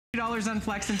$2 on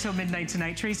Flex until midnight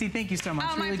tonight. Tracy, thank you so much.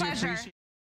 Oh, my pleasure.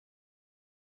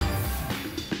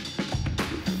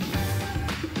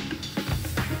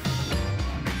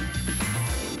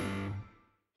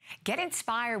 Get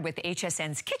inspired with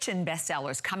HSN's kitchen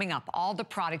bestsellers. Coming up, all the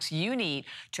products you need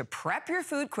to prep your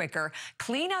food quicker,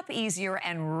 clean up easier,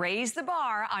 and raise the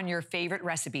bar on your favorite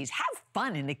recipes. Have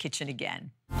fun in the kitchen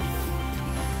again.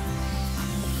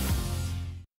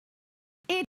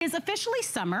 It is officially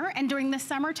summer, and during the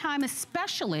summertime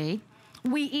especially,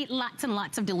 we eat lots and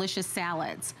lots of delicious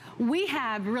salads. We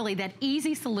have really that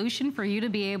easy solution for you to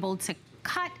be able to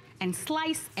cut and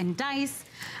slice and dice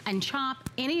and chop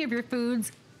any of your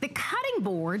foods. The cutting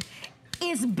board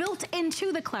is built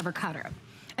into the Clever Cutter.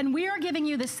 And we are giving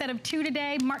you the set of 2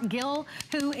 today. Mark Gill,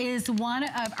 who is one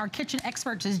of our kitchen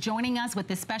experts, is joining us with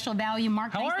this special value.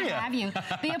 Mark, How nice to have you.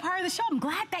 Be a part of the show. I'm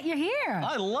glad that you're here.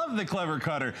 I love the Clever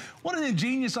Cutter. What an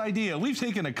ingenious idea. We've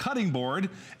taken a cutting board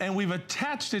and we've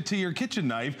attached it to your kitchen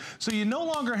knife, so you no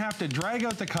longer have to drag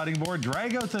out the cutting board,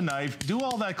 drag out the knife, do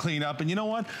all that cleanup. And you know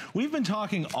what? We've been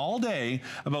talking all day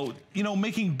about, you know,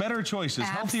 making better choices,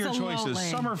 healthier choices,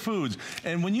 summer foods.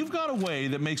 And when you've got a way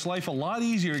that makes life a lot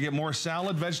easier to get more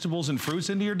salad, vegetables, and fruits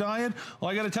into your diet, well,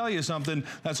 I got to tell you something,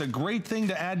 that's a great thing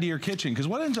to add to your kitchen, because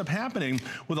what ends up happening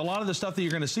with a lot of the stuff that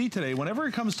you're going to see today, whenever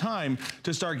it comes time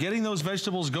to start getting those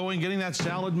vegetables going, getting that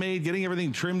salad made, getting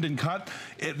everything trimmed and cut,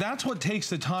 that's what takes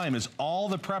the time, is all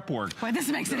the prep work. Boy, this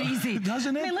makes it easy.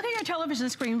 Doesn't it? I mean, look at your television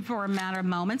screen for a matter of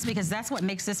moments, because that's what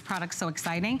makes this product so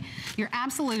exciting. You're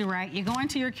absolutely right. You go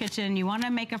into your kitchen, you want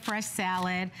to make a fresh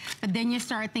salad, but then you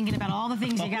start thinking about all the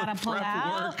things you got to pull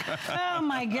out. Oh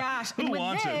my gosh. And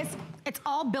with this, it's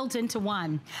all built into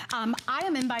one. I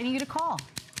am inviting you to call.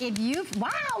 If you've, wow,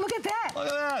 look at that. Look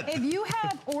at that. If you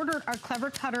have ordered our Clever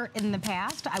Cutter in the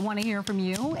past, I want to hear from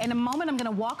you. In a moment, I'm going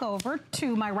to walk over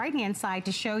to my right-hand side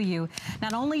to show you,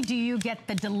 not only do you get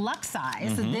the deluxe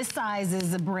size, this size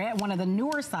is one of the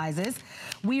newer sizes,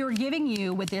 we are giving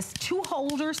you with this 2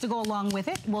 holders to go along with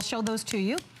it. We'll show those to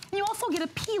you. And you also get a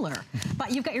peeler,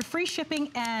 but you've got your free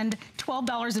shipping and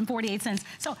 $12.48.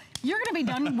 So you're going to be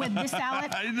done with this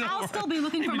salad. I'll still be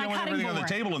looking for my cutting board. Everything on the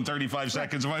table in 35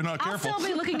 seconds if I'm not careful. I'll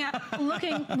still be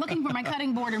looking for my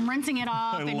cutting board and rinsing it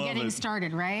off and getting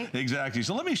started, right? Exactly.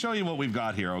 So let me show you what we've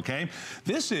got here, okay?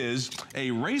 This is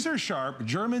a razor-sharp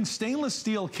German stainless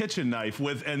steel kitchen knife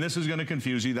with, and this is going to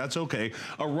confuse you, that's okay,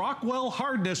 a Rockwell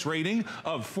hardness rating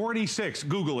of 46.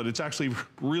 Google it. It's actually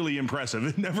really impressive.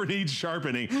 It never needs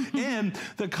sharpening. And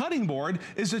the cutting board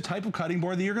is the type of cutting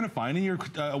board that you're going to find in your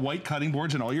white cutting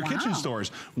boards in all your kitchen stores.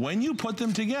 When you put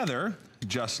them together,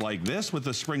 just like this with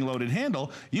the spring-loaded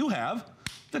handle, you have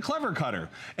the Clever Cutter.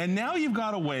 And now you've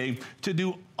got a way to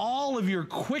do all of your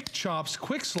quick chops,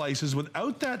 quick slices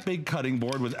without that big cutting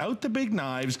board, without the big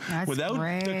knives, without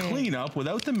the cleanup,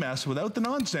 without the mess, without the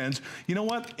nonsense. You know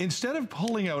what? Instead of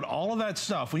pulling out all of that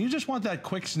stuff, when you just want that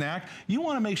quick snack, you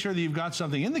want to make sure that you've got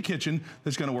something in the kitchen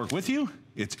that's going to work with you.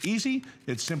 It's easy,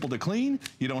 it's simple to clean,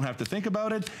 you don't have to think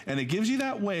about it, and it gives you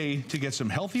that way to get some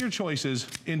healthier choices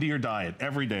into your diet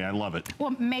every day. I love it.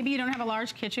 Well, maybe you don't have a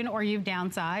large kitchen, or you've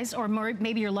downsized, or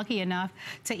maybe you're lucky enough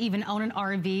to even own an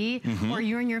RV, or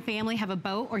you and your family have a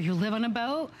boat, or you live on a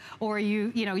boat, or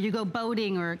you go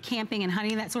boating or camping and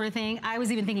hunting, that sort of thing. I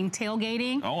was even thinking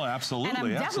tailgating. Oh, absolutely. And I'm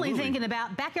definitely thinking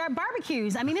about backyard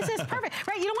barbecues. I mean, this is perfect,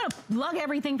 right? You don't want to lug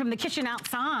everything from the kitchen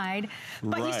outside,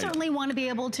 but you certainly want to be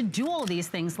able to do all of these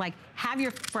things, like have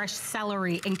your fresh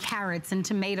celery and carrots and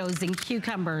tomatoes and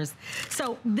cucumbers.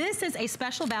 So this is a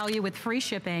special value with free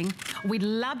shipping. We'd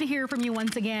love to hear from you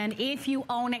once again. If you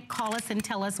own it, call us and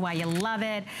tell us why you love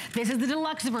it. This is the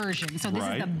deluxe version. So this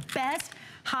is the best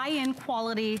high-end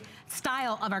quality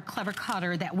style of our Clever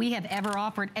Cutter that we have ever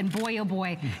offered. And boy, oh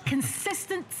boy,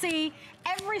 consistency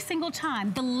every single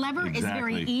time. The lever is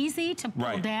very easy to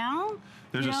pull down.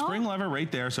 There's a spring lever right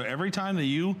there, so every time that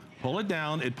you pull it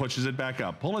down, it pushes it back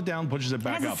up. Pull it down, pushes it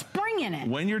back up. It has a spring in it.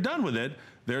 When you're done with it,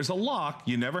 there's a lock.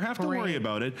 You never have to worry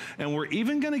about it. And we're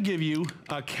even going to give you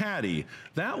a caddy.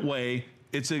 That way,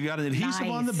 it's got an adhesive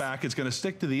on the back. It's going to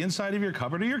stick to the inside of your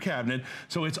cupboard or your cabinet,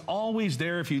 so it's always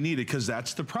there if you need it, because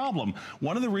that's the problem.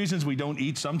 One of the reasons we don't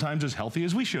eat sometimes as healthy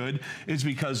as we should is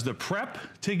because the prep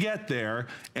to get there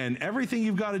and everything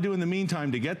you've got to do in the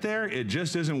meantime to get there, it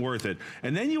just isn't worth it.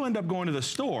 And then you end up going to the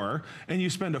store and you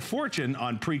spend a fortune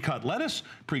on pre-cut lettuce,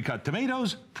 pre-cut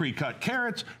tomatoes, pre-cut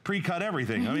carrots, pre-cut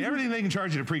everything. I mean, everything they can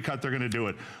charge you to pre-cut, they're going to do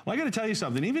it. Well, I got to tell you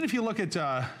something. Even if you look at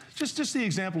Just the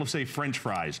example of, say, French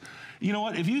fries. You know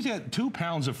what? If you get 2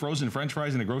 pounds of frozen French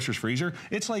fries in the grocer's freezer,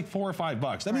 it's like $4 or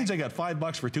 $5. That means I got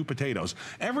 $5 for 2 potatoes.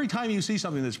 Every time you see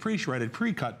something that's pre-shredded,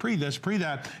 pre-cut, pre-this,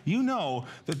 pre-that, you know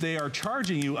that they are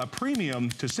charging you a premium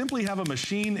to simply have a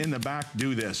machine in the back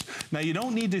do this. Now, you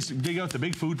don't need to dig out the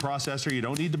big food processor. You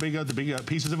don't need to dig out the big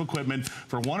pieces of equipment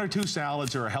for 1 or 2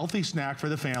 salads or a healthy snack for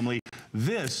the family.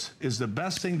 This is the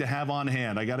best thing to have on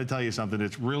hand. I got to tell you something.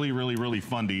 It's really, really, really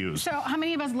fun to use. So how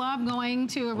many of us love going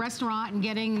to a restaurant and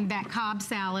getting that Cobb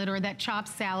salad or that chopped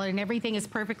salad, and everything is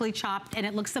perfectly chopped and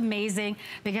it looks amazing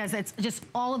because it's just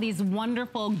all of these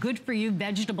wonderful, good for you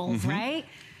vegetables, right?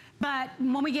 But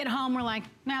when we get home, we're like,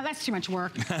 nah, that's too much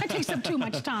work. That takes up too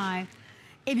much time.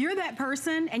 If you're that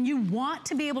person and you want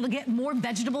to be able to get more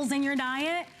vegetables in your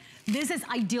diet, this is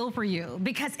ideal for you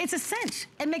because it's a cinch.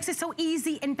 It makes it so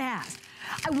easy and fast.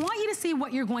 I want you to see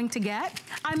what you're going to get.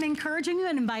 I'm encouraging you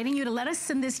and inviting you to let us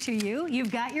send this to you.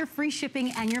 You've got your free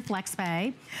shipping and your flex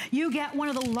pay. You get one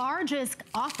of the largest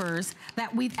offers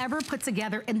that we've ever put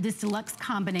together in this deluxe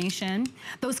combination.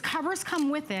 Those covers come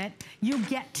with it. You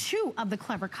get 2 of the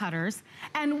Clever Cutters.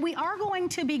 And we are going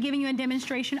to be giving you a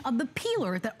demonstration of the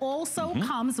peeler that also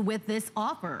comes with this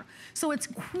offer. So it's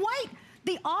quite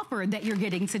the offer that you're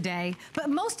getting today. But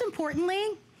most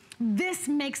importantly, this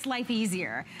makes life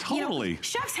easier. Totally. You know,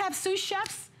 chefs have sous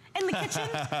chefs in the kitchen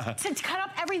to cut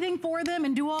up everything for them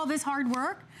and do all this hard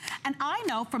work. And I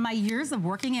know from my years of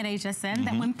working at HSN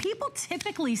that when people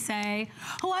typically say,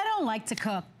 oh, I don't like to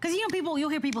cook, because you know, you'll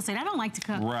hear people say, I don't like to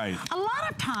cook. Right. A lot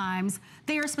of times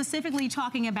they are specifically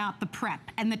talking about the prep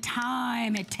and the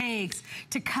time it takes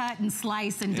to cut and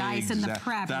slice and dice in the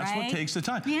prep, That's right? what takes the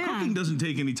time. Yeah. Cooking doesn't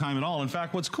take any time at all. In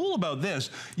fact, what's cool about this,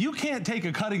 you can't take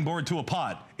a cutting board to a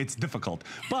pot. It's difficult.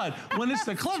 But when it's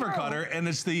the Clever Cutter and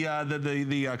it's the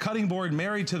cutting board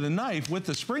married to the knife with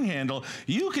the spring handle,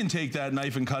 you can take that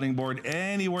knife and cutting board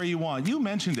anywhere you want. You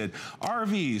mentioned it.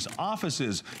 RVs,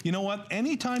 offices. You know what?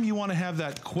 Anytime you want to have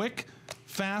that quick,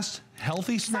 fast,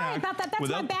 healthy snack. Sorry about that.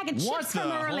 That's my bag of chips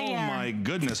from earlier. Oh my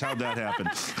goodness, how'd that happen?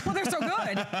 Well, they're so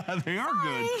good. They are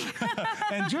good.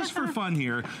 And just for fun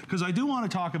here, because I do want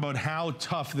to talk about how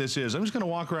tough this is. I'm just going to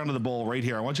walk around to the bowl right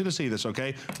here. I want you to see this,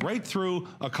 okay? Right through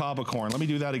a cob of corn. Let me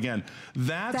do that again.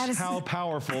 That's how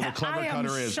powerful the Clever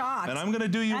Cutter is. Shocked. And I'm going to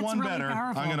do you one really better.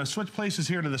 Powerful. I'm going to switch places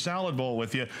here to the salad bowl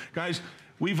with you. Guys,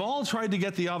 we've all tried to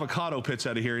get the avocado pits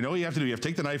out of here. You know what you have to do? You have to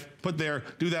take the knife, put there,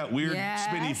 do that weird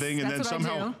spinny thing, and then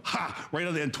somehow, right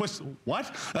on the end, twist.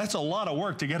 What? That's a lot of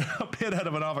work to get a pit out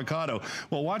of an avocado.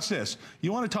 Well, watch this.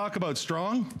 You want to talk about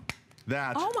strong?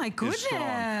 That oh my goodness. is strong.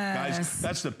 Guys,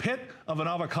 that's the pit of an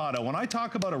avocado. When I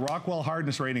talk about a Rockwell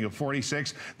hardness rating of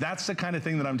 46, that's the kind of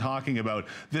thing that I'm talking about.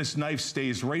 This knife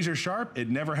stays razor sharp. It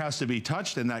never has to be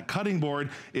touched, and that cutting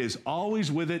board is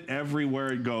always with it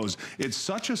everywhere it goes. It's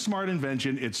such a smart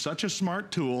invention. It's such a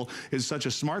smart tool. It's such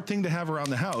a smart thing to have around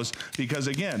the house because,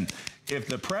 again, if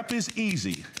the prep is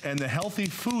easy and the healthy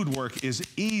food work is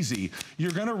easy,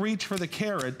 you're going to reach for the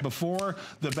carrot before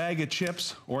the bag of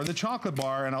chips or the chocolate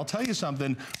bar. And I'll tell you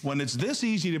something, when it's this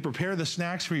easy to prepare the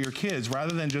snacks for your kids,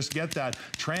 rather than just get that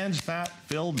trans fat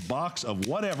filled box of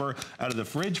whatever out of the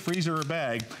fridge, freezer, or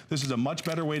bag, this is a much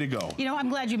better way to go. You know, I'm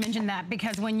glad you mentioned that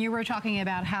because when you were talking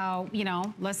about how, you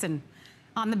know, listen,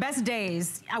 on the best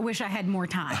days, I wish I had more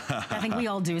time. I think we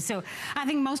all do. So I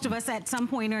think most of us at some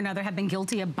point or another have been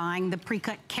guilty of buying the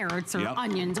pre-cut carrots or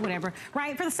onions or whatever,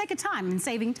 right? For the sake of time and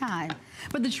saving time.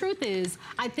 But the truth is,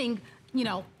 I think, you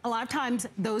know, a lot of times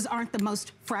those aren't the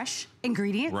most fresh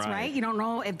ingredients, right? You don't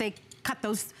know if they cut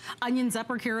those onions up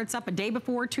or carrots up a day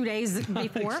before, 2 days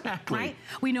before, right?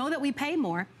 We know that we pay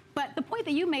more. But the point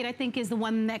that you made, I think, is the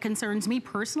one that concerns me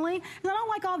personally. And I don't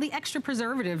like all the extra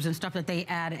preservatives and stuff that they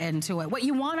add into it. What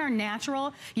you want are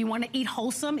natural. You want to eat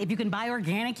wholesome. If you can buy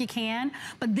organic, you can.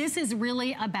 But this is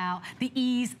really about the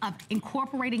ease of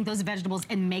incorporating those vegetables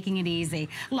and making it easy.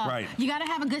 Look, you got to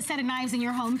have a good set of knives in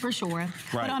your home for sure.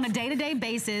 But on a day-to-day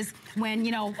basis, when,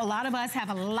 you know, a lot of us have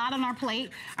a lot on our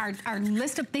plate, our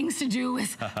list of things to do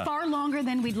is far longer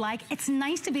than we'd like. It's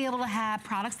nice to be able to have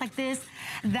products like this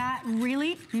that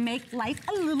really make life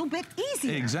a little bit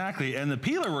easier. Exactly, and the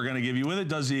peeler we're gonna give you with it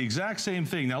does the exact same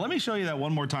thing. Now let me show you that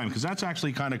one more time because that's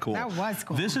actually kind of cool. That was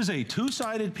cool. This is a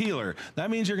two-sided peeler. That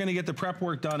means you're gonna get the prep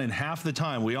work done in half the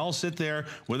time. We all sit there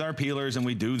with our peelers and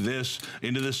we do this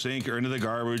into the sink or into the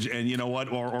garbage, and you know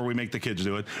what, or we make the kids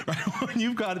do it. When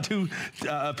you've got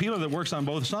a peeler that works on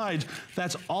both sides,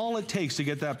 that's all it takes to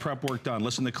get that prep work done.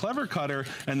 Listen, the Clever Cutter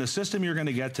and the system you're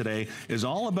gonna get today is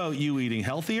all about you eating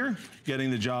healthier,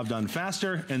 getting the job done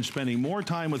faster, and spending more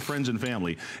time with friends and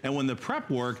family. And when the prep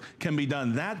work can be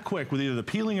done that quick with either the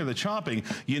peeling or the chopping,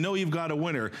 you know you've got a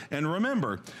winner. And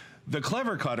remember, The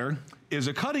Clever Cutter is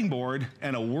a cutting board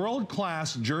and a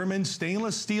world-class German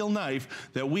stainless steel knife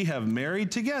that we have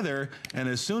married together, and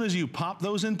as soon as you pop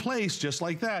those in place, just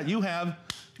like that, you have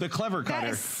the Clever Cutter.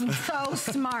 That is so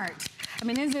smart. I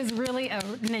mean, this is really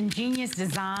an ingenious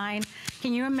design.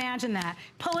 Can you imagine that?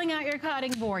 Pulling out your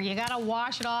cutting board, you gotta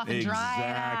wash it off and dry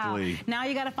it out. Now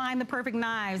you gotta find the perfect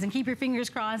knives and keep your fingers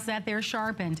crossed that they're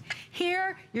sharpened.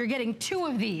 Here, you're getting 2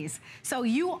 of these. So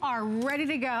you are ready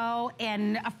to go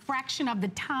in a fraction of the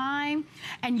time,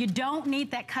 and you don't need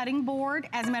that cutting board.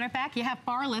 As a matter of fact, you have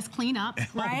far less cleanup,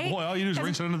 right? Oh boy, all you do is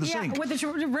rinse it under the sink.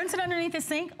 Rinse it underneath the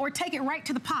sink or take it right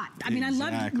to the pot. I mean, I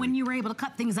love when you were able to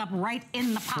cut things up right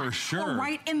in the pot. For sure. Or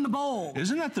right in the bowl.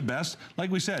 Isn't that the best?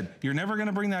 Like we said, you're never going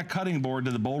to bring that cutting board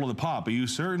to the bowl of the pot, but you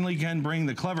certainly can bring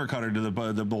the Clever Cutter to the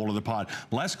bowl of the pot.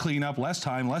 Less cleanup, less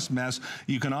time, less mess.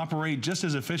 You can operate just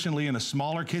as efficiently in a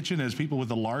smaller kitchen as people with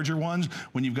the larger ones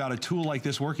when you've got a tool like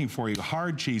this working for you.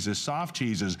 Hard cheeses, soft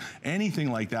cheeses,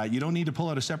 anything like that. You don't need to pull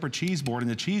out a separate cheese board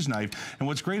and the cheese knife. And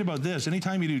what's great about this,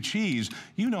 anytime you do cheese,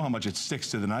 you know how much it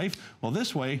sticks to the knife. Well,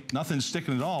 this way, nothing's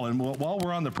sticking at all. And while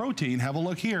we're on the protein, have a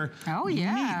look here. Oh,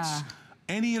 yeah. Meats.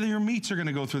 Any of your meats are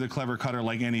gonna go through the Clever Cutter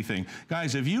like anything.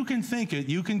 Guys, if you can think it,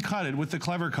 you can cut it with the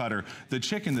Clever Cutter. The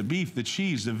chicken, the beef, the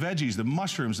cheese, the veggies, the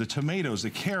mushrooms, the tomatoes, the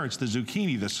carrots, the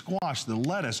zucchini, the squash, the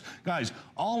lettuce. Guys,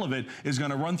 all of it is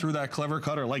gonna run through that Clever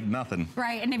Cutter like nothing.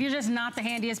 Right, and if you're just not the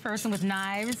handiest person with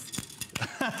knives,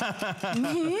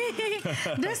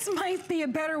 this might be a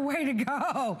better way to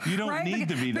go. You don't need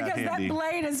to be that handy. Because that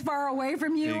blade is far away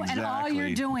from you, and all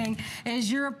you're doing is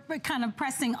you're kind of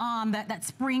pressing on that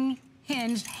spring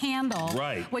hinged handle,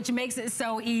 which makes it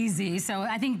so easy. So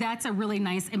I think that's a really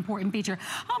nice, important feature.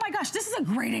 Oh my gosh, this is a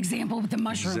great example with the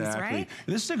mushrooms, right?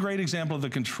 This is a great example of the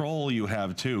control you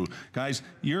have too. Guys,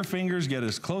 your fingers get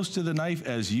as close to the knife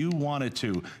as you want it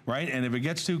to, right? And if it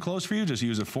gets too close for you, just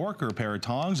use a fork or a pair of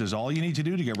tongs is all you need to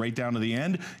do to get right down to the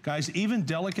end. Guys, even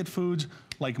delicate foods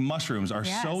like mushrooms are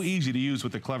so easy to use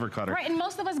with the Clever Cutter. Right, and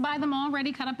most of us buy them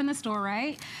already cut up in the store,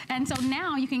 right? And so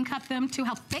now you can cut them to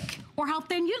how thick or how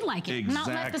thin you'd like it. Not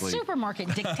let the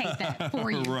supermarket dictate that for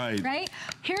you, right?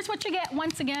 Here's what you get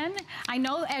once again. I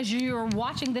know as you're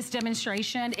watching this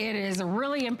demonstration, it is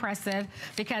really impressive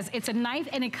because it's a knife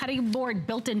and a cutting board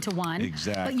built into one.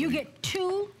 But you get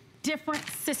 2 different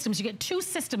systems. You get 2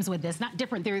 systems with this, not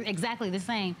different, they're exactly the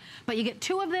same. But you get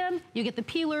 2 of them, you get the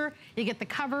peeler, you get the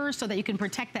cover so that you can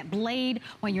protect that blade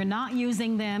when you're not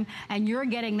using them, and you're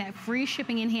getting that free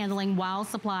shipping and handling while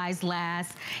supplies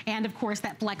last, and of course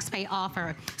that flex pay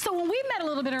offer. So when we met a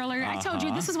little bit earlier, I told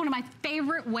you this is one of my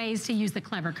favorite ways to use the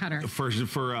Clever Cutter.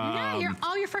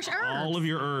 All your fresh herbs. All of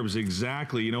your herbs,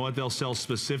 exactly. You know what? They'll sell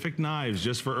specific knives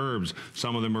just for herbs.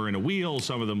 Some of them are in a wheel,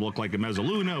 some of them look like a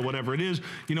mezzaluna, whatever it is.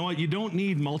 You know what? You don't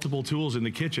need multiple tools in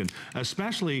the kitchen,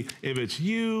 especially if it's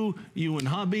you and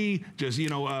hubby, just, you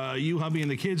know, you, hubby, and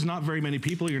the kids, not very many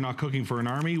people, you're not cooking for an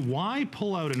army. Why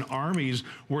pull out an army's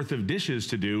worth of dishes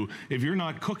to do if you're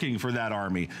not cooking for that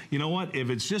army? You know what? If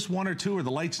it's just 1 or 2 or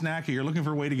the light snack, or you're looking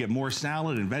for a way to get more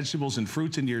salad and vegetables and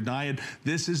fruits into your diet,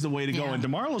 this is the way to go. And to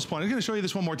Marlo's point, I'm gonna show you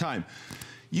this one more time.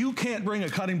 You can't bring a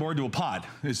cutting board to a pot.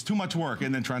 It's too much work.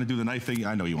 And then trying to do the knife thing,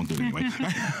 I know you won't do it anyway.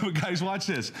 But guys, watch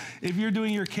this. If you're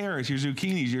doing your carrots, your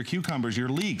zucchinis, your cucumbers, your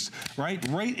leeks, right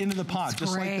into the pot,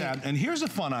 just like that. And here's a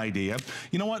fun idea.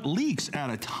 You know what? Leeks add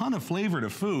a ton of flavor to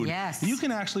food. Yes. You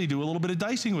can actually do a little bit of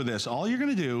dicing with this. All you're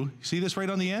gonna do, see this right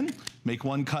on the end? Make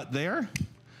 1 cut there.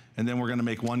 And then we're gonna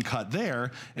make 1 cut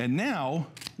there. And now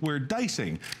we're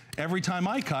dicing. Every time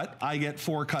I cut, I get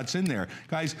 4 cuts in there.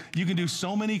 Guys, you can do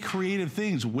so many creative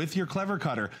things with your Clever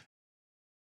Cutter.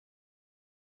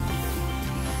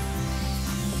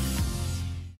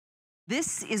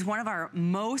 This is one of our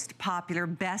most popular,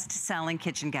 best-selling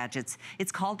kitchen gadgets. It's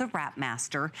called the Wrap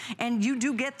Master, and you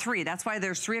do get 3. That's why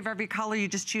there's 3 of every color. You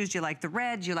just choose. Do you like the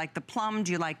red? Do you like the plum?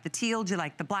 Do you like the teal? Do you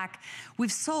like the black?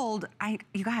 We've sold,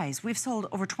 you guys, we've sold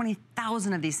over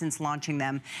 20,000 of these since launching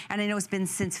them, and I know it's been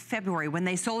since February when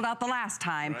they sold out the last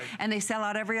time, and they sell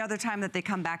out every other time that they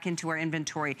come back into our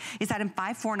inventory. It's item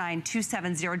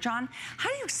 549270. John, how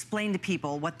do you explain to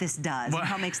people what this does and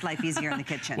how it makes life easier in the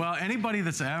kitchen? Well, anybody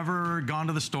that's ever gone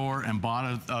to the store and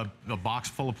bought a box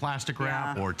full of plastic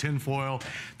wrap or tin foil,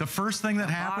 the first thing that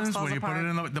happens when you put it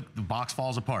in the box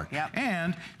falls apart.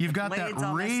 And you've got that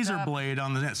razor blade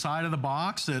on the side of the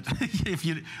box that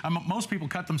most people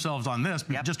cut themselves on this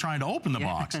just trying to open the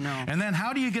box. And then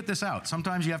how do you get this out?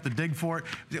 Sometimes you have to dig for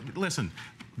it. Listen,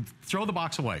 throw the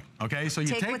box away, okay? So you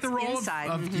take the roll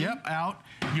out,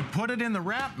 you put it in the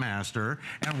Wrap Master,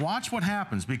 and watch what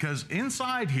happens, because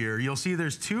inside here, you'll see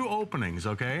there's 2 openings,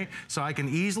 okay? So I can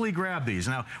easily grab these.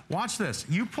 Now, watch this.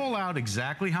 You pull out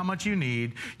exactly how much you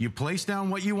need, you place down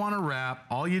what you want to wrap,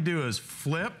 all you do is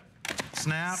flip,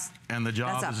 snap, and the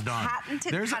job is done.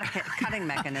 There's a cutting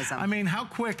mechanism. I mean, how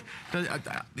quick?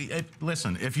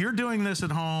 Listen, if you're doing this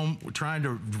at home, trying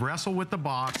to wrestle with the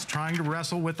box, trying to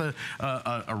wrestle with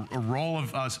a roll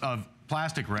of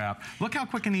plastic wrap, look how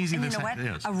quick and easy this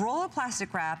is. A roll of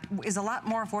plastic wrap is a lot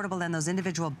more affordable than those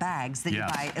individual bags that you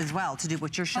buy as well to do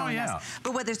what you're showing us.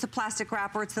 But whether it's the plastic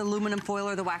wrap or it's the aluminum foil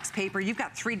or the wax paper, you've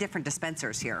got 3 different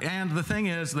dispensers here. And the thing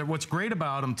is that what's great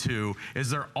about them too is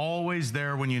they're always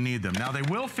there when you need them. Now they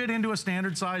will fit into a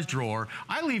standard size drawer.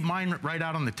 I leave mine right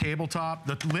out on the tabletop.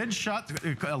 The lid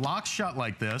locks shut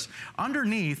like this.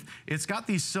 Underneath, it's got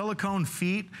these silicone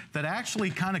feet that actually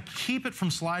kind of keep it from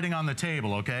sliding on the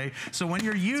table, okay? So when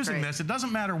you're using this, it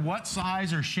doesn't matter what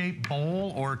size or shape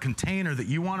bowl or container that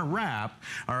you want to wrap,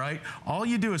 all right? All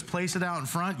you do is place it out in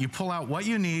front, you pull out what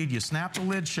you need, you snap the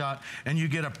lid shut, and you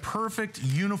get a perfect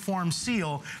uniform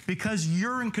seal because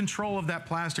you're in control of that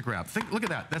plastic wrap. Look at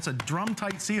that. That's a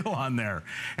drum-tight seal on there.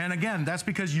 And again, that's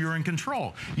because you're in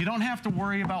control. You don't have to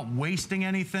worry about wasting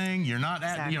anything. You're not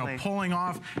pulling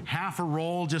off half a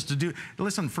roll just to do.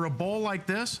 Listen, for a bowl like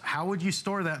this, how would you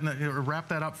store that or wrap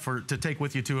that up to take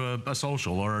with you to a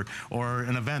social or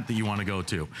an event that you want to go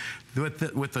to? With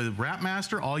the Wrap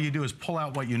Master, all you do is pull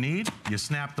out what you need, you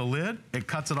snap the lid, it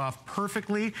cuts it off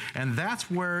perfectly, and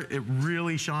that's where it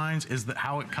really shines, is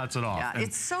how it cuts it off. Yeah,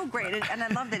 it's so great, and I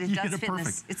love that it does fit in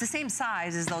this. It's the same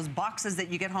size as those boxes that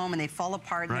you get home and they fall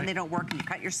apart and then they don't work and you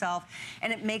cut yourself,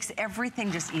 and it makes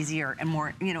everything just easier and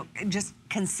more, just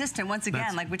consistent. Once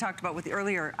again, like we talked about with the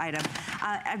earlier item,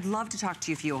 I'd love to talk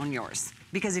to you if you own yours.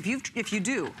 Because if you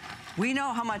do, we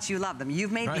know how much you love them.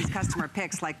 You've made these customer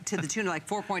picks like to the tune of like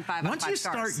 4.5 out of 5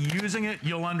 stars. Once you start using it,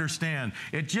 you'll understand.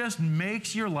 It just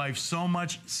makes your life so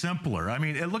much simpler. I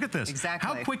mean, look at this.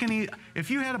 Exactly. How quick and easy. If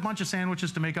you had a bunch of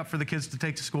sandwiches to make up for the kids to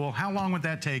take to school, how long would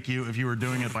that take you if you were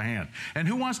doing it by hand? And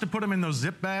who wants to put them in those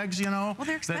zip bags, Well,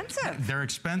 they're expensive. They're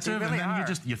expensive, they really and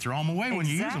then you throw them away when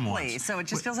you use them once. So it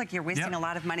just feels like you're wasting a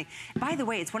lot of money. By the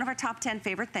way, it's one of our top 10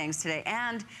 favorite things today,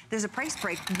 and there's a price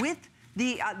break with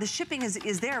the shipping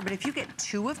is there, but if you get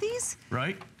 2 of these,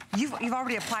 you've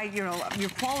already applied, you're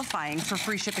qualifying for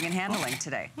free shipping and handling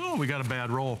today. Oh, we got a bad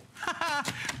roll.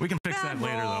 We can fix that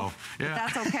later, though. Yeah. But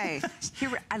that's okay.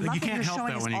 I love that you're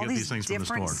showing us all these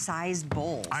different sized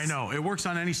bowls. I know, it works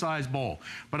on any size bowl.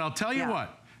 But I'll tell you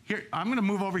what. Here, I'm going to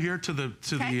move over here to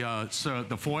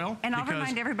the foil. And I'll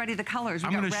remind everybody the colors.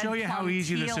 I'm going to show you how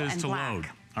easy this is to load.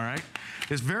 All right?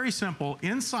 It's very simple.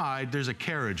 Inside, there's a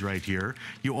carriage right here.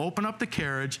 You open up the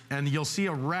carriage, and you'll see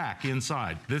a rack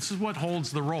inside. This is what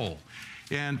holds the roll.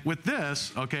 And with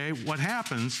this, okay, what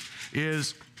happens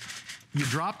is you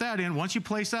drop that in. Once you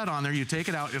place that on there, you take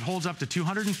it out. It holds up to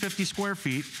 250 square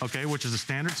feet, okay, which is a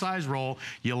standard size roll.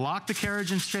 You lock the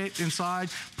carriage inside,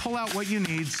 pull out what you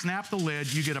need, snap the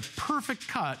lid. You get a perfect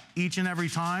cut each and every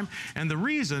time. And the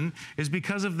reason is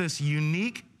because of this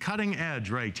unique cutting edge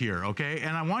right here, okay?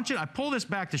 And I pull this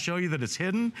back to show you that it's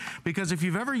hidden, because if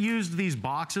you've ever used these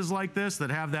boxes like this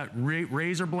that have that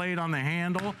razor blade on the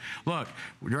handle, look,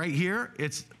 right here,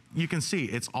 you can see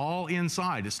it's all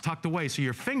inside. It's tucked away, so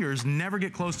your fingers never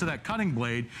get close to that cutting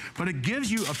blade, but it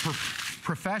gives you a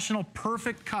professional,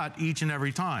 perfect cut each and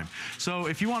every time. So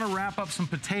if you want to wrap up some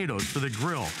potatoes for the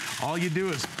grill, all you do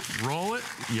is roll it,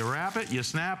 you wrap it, you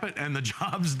snap it, and the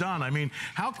job's done. I mean,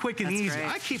 how quick and easy. Great.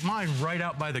 I keep mine right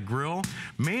out by the grill,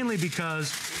 mainly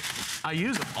because I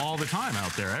use it all the time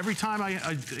out there. Every time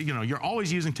you're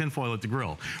always using tinfoil at the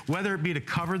grill, whether it be to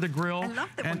cover the grill. I love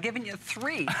that we're giving you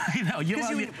 3. I know.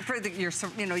 For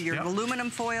your aluminum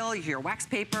foil, your wax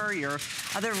paper, your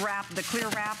other wrap, the clear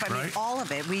wrap, I mean, all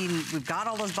of it. We've got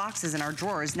all those boxes in our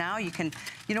drawers. Now you can,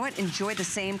 enjoy the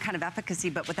same kind of efficacy,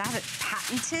 but without a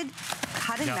patented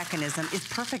cutting mechanism, it's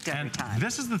perfect every time.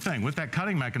 This is the thing, with that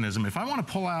cutting mechanism, if I want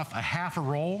to pull off a half a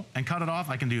roll and cut it off,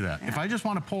 I can do that. Yeah. If I just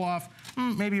want to pull off,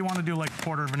 maybe you want to do like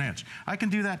 1/4 of an inch, I can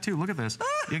do that too. Look at this.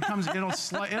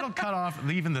 It'll cut off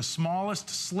even the smallest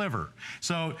sliver.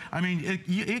 So, I mean,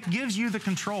 it gives you the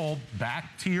control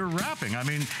back to your wrapping. I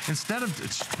mean, instead of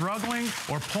struggling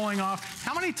or pulling off,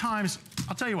 how many times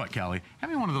I'll tell you what, Callie, have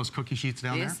me one of those cookie sheets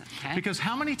down there. Okay. Because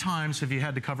how many times have you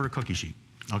had to cover a cookie sheet?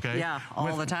 Okay? Yeah,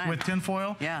 all the time. With tin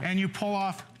foil? Yeah. And you pull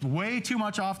off way too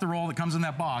much off the roll that comes in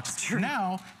that box. True.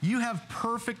 Now, you have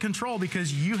perfect control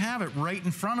because you have it right in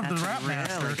front of the Wrap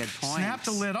Master. Really good point. Snap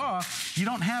the lid off. You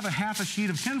don't have a half a sheet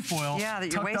of tin foil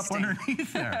that tucked up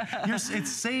underneath there. It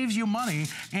saves you money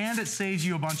and it saves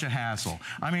you a bunch of hassle.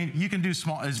 I mean, you can do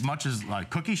as much as like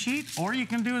cookie sheet, or you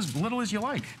can do as little as you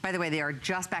like. By the way, they are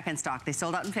just back in stock. They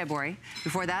sold out in February.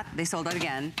 Before that, they sold out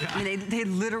again. Yeah. I mean, they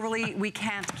literally, we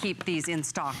can't keep these in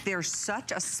stock. They're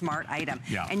such a smart item.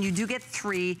 Yeah. And you do get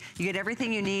 3. You get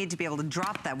everything you need to be able to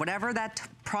drop that, whatever that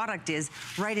product is,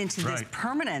 right into this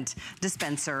permanent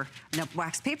dispenser. Now,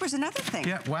 wax paper is another thing.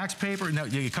 Yeah, wax paper. Now,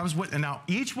 it comes with, and now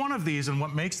each one of these, and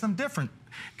what makes them different,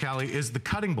 Callie, is the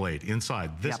cutting blade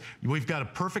inside. This, we've got a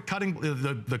perfect cutting,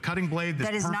 the cutting blade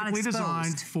that's perfectly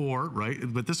designed for,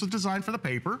 but this was designed for the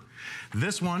paper.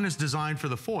 This one is designed for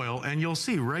the foil, and you'll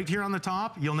see right here on the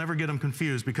top, you'll never get them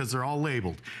confused because they're all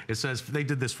labeled. It says, they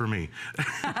did this for me.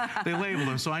 They labeled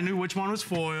them, so I knew which one was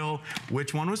foil,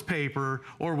 which one was paper,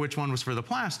 or which one was for the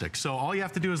plastic. So all you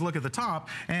have to do is look at the top,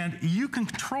 and you can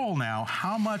control now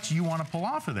how much you want to pull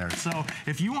off of there. So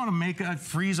if you want to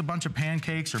freeze a bunch of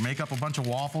pancakes or make up a bunch of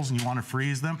waffles and you want to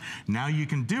freeze them, now you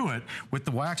can do it with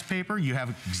the wax paper. You have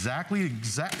exactly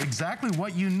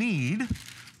what you need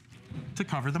to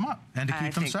cover them up and to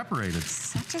keep them separated.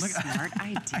 Such a smart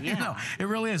idea. You know, it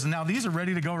really is. And now these are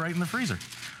ready to go right in the freezer.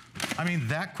 I mean,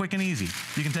 that quick and easy.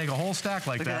 You can take a whole stack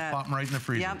like that, pop them right in the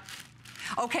freezer. Yep.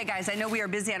 Okay, guys, I know we are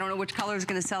busy. I don't know which color is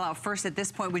going to sell out first at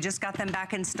this point. We just got them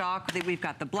back in stock. We've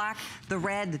got the black, the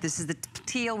red, this is the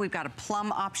teal. We've got a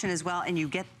plum option as well, and you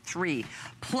get 3.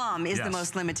 Plum is the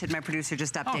most limited. My producer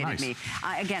just updated me.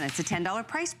 Again, it's a $10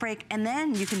 price break, and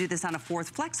then you can do this on a 4th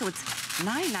flex, so it's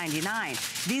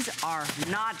 $9.99. These are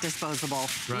not disposable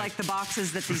like the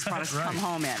boxes that these products come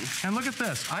home in. And look at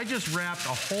this. I just wrapped a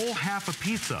whole half a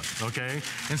pizza, okay?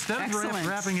 Instead of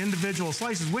wrapping individual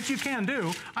slices, which you can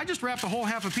do, I just wrapped a whole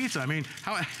half a pizza. I mean,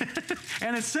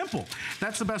 and it's simple.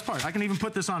 That's the best part. I can even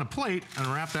put this on a plate and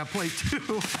wrap that plate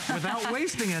too without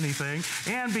wasting anything.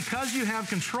 And because you have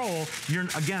control,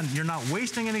 you're not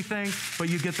wasting anything, but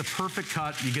you get the perfect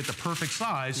cut, you get the perfect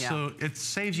size, so it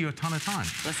saves you a ton of time.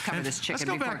 Let's cover this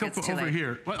chicken before it gets too late. Let's go back over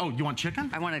here. Oh, you want chicken?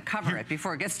 I want to cover it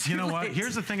before it gets too late. You know what?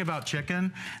 Here's the thing about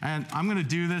chicken, and I'm going to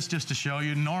do this just to show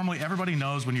you. Normally, everybody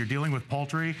knows when you're dealing with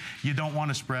poultry, you don't want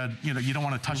to spread, you don't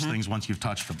want to touch things once you've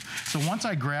touched them. So once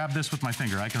I grab this with my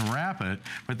finger, I can wrap it,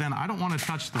 but then I don't want to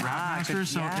touch the Wrap Master. And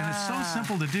it's so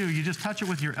simple to do. You just touch it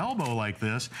with your elbow like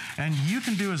this, and you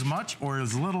can do as much or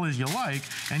as little as you like,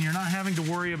 and you're not having to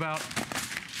worry about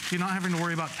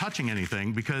touching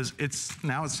anything because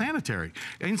now it's sanitary.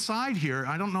 Inside here,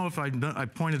 I don't know if I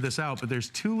pointed this out, but there's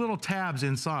 2 little tabs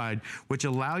inside which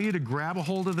allow you to grab a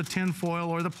hold of the tin foil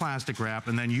or the plastic wrap,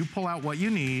 and then you pull out what you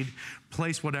need,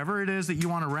 place whatever it is that you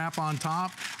want to wrap on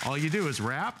top. All you do is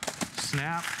wrap,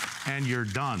 snap, and you're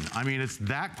done. I mean, it's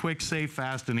that quick, safe,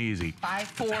 fast, and easy.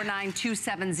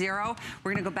 549270.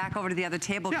 We're gonna go back over to the other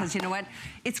table because you know what?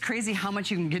 It's crazy how much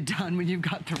you can get done when you've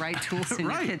got the right tools in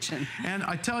your kitchen. And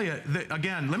I tell you,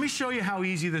 again, let me show you how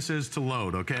easy this is to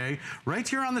load, okay? Right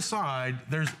here on the side,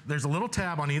 there's a little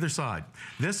tab on either side.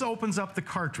 This opens up the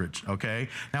cartridge, okay?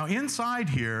 Now inside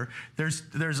here,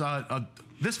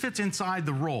 this fits inside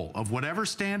the roll of whatever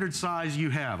standard size you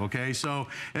have, okay? So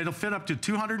it'll fit up to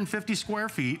 250 square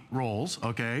feet rolls,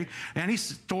 okay? Any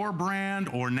store brand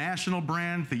or national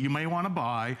brand that you may want to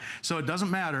buy, so it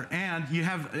doesn't matter. And you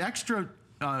have extra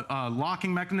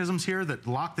locking mechanisms here that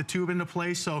lock the tube into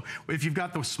place. So if you've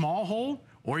got the small hole,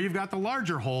 or you've got the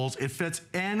larger holes, it fits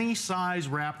any size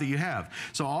wrap that you have.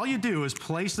 So all you do is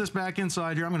place this back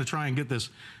inside here. I'm gonna try and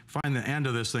find the end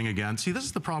of this thing again. See, this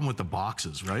is the problem with the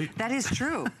boxes, right? That is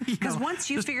true. Because once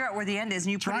you figure out where the end is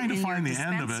and you put it in your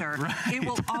dispenser, it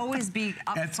will always be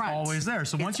up front. It's always there.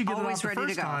 So once you get it out the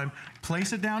first time,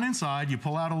 place it down inside, you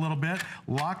pull out a little bit,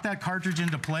 lock that cartridge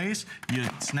into place, you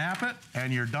snap it,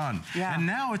 and you're done. And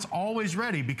now it's always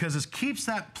ready because it keeps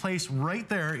that place right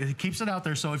there. It keeps it out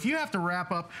there. So if you have to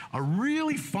wrap up a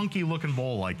really funky looking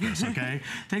bowl like this, okay?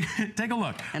 take a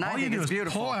look. And all you do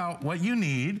is pull out what you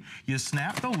need, you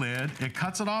snap the lid, it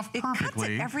cuts it off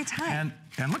perfectly. It cuts it every time.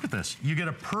 And look at this. You get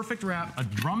a perfect wrap, a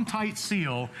drum-tight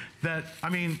seal that, I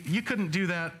mean, you couldn't do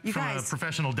that from a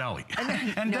professional deli.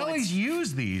 And delis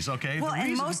use these, okay? Well,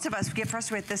 and most of us get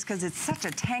frustrated with this because it's such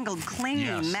a tangled,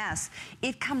 clingy mess.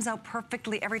 It comes out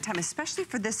perfectly every time, especially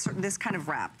for this kind of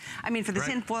wrap. I mean, for the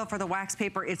tin foil, for the wax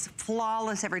paper, it's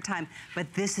flawless every time.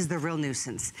 But this is the real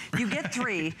nuisance. You get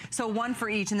 3, so 1 for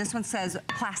each, and this one says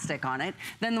plastic on it.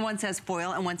 Then the one says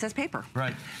foil, and one says paper.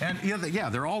 Right. And yeah,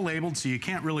 they're all labeled, so you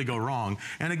can't really go wrong.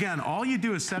 And again, all you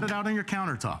do is set it out on your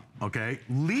countertop, okay?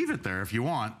 Leave it there if you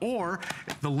want, or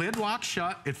the lid locks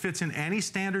shut. It fits in any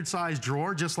standard size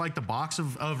drawer, just like the box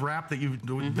of wrap that you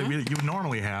would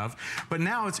normally have. But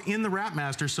now it's in the Wrap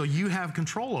Master, so you have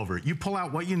control over it. You pull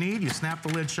out what you need, you snap the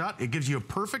lid shut. It gives you a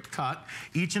perfect cut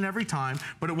each and every time,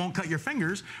 but it won't cut your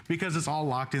fingers because it's all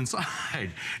locked inside.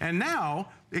 And now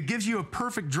it gives you a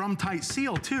perfect drum-tight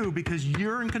seal too, because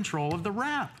you're in control of the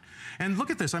wrap. And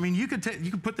look at this. I mean, you could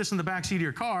put this in the back seat of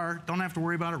your car. Don't have to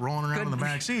worry about it rolling around in the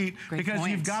back seat because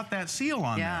you've got that seal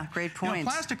on there. Yeah, great point. You know,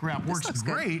 plastic wrap works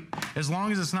great as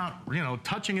long as it's not, you know,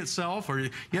 touching itself, or you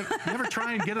ever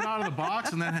try and get it out of the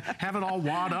box and then have it all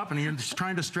wad up and you're just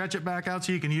trying to stretch it back out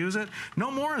so you can use it. No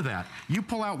more of that. You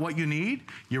pull out what you need,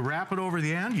 you wrap it over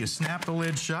the end, you snap the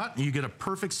lid shut, and you get a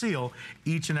perfect seal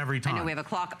each and every time. I know we have a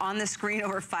clock on the screen,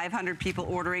 over 500 people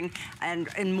ordering,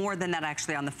 and more than that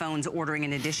actually on the phones ordering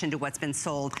in addition to what's been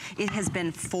sold. It has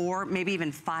been 4, maybe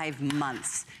even 5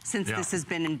 months since this has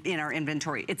been in our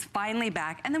inventory. It's finally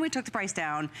back, and then we took the price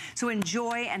down. So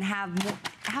enjoy and have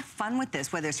fun with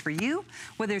this, whether it's for you,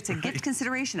 whether it's a gift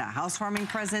consideration, a housewarming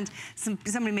present.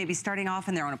 Somebody may be starting off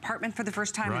in their own apartment for the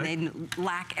first time and they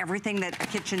lack everything that a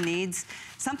kitchen needs.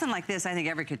 Something like this, I think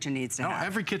every kitchen needs to have.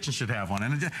 Every kitchen should have one.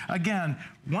 And again,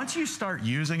 once you start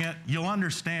using it, you'll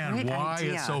understand why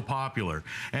it's so popular.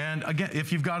 And again,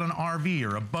 if you've got an RV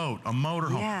or a boat, a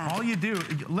motorhome, all you do,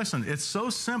 listen, it's so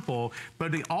simple,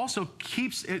 but it also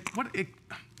keeps it,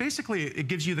 basically, it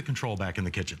gives you the control back in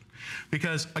the kitchen.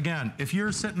 Because, again, if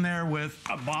you're sitting there with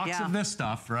a box of this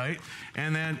stuff, right,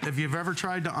 and then if you've ever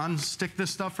tried to unstick this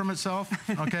stuff from itself,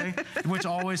 okay, which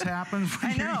always happens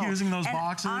when you're using those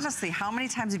boxes. Honestly, how many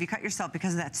times have you cut yourself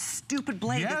because of that stupid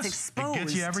blade that's exposed? It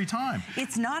gets you every time.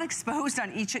 It's not exposed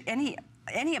on any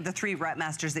of the 3 Wrap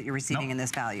Masters that you're receiving in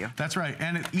this value. That's right.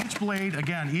 And each blade,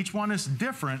 again, each one is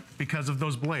different because of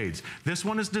those blades. This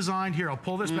one is designed here. I'll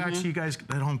pull this back so you guys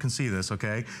at home can see this,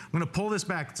 okay? I'm going to pull this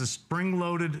back. It's a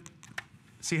spring-loaded.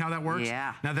 See how that works?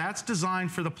 Yeah. Now that's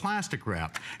designed for the plastic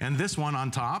wrap. And this one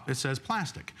on top, it says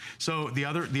plastic. So the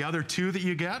other 2 that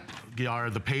you get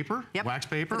are the paper, wax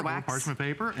paper, or parchment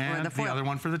paper, and the other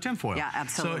one for the tin foil. Yeah,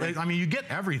 absolutely. So, I mean, you get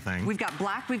everything. We've got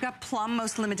black, we've got plum,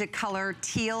 most limited color,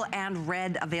 teal, and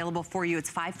red available for you.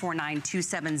 It's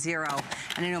 549270.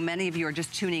 And I know many of you are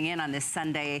just tuning in on this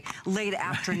Sunday late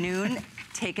afternoon.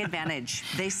 Take advantage.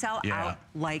 They sell out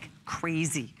like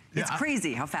crazy. It's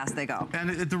crazy how fast they go. And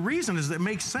the reason is that it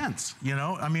makes sense, you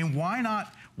know? I mean, why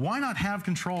not have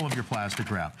control of your plastic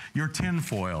wrap, your tin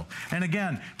foil? And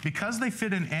again, because they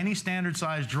fit in any standard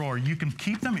size drawer, you can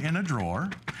keep them in a drawer,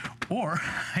 or,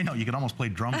 I know, you can almost play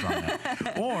drums on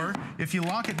that. Or, if you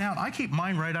lock it down, I keep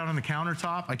mine right out on the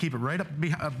countertop. I keep it right up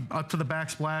to the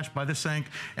backsplash by the sink,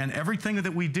 and everything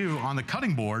that we do on the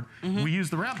cutting board, we use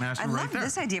the Wrap Master right there. I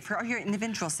love this idea for all your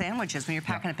individual sandwiches when you're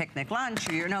packing a picnic lunch,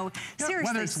 or, you know,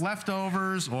 seriously. Whether it's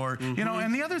leftovers or, you know,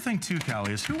 and the other thing too,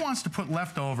 Callie, is who wants to put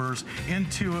leftovers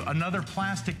into another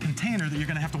plastic container that you're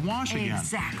going to have to wash again?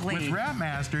 Exactly. With Wrap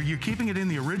Master, you're keeping it in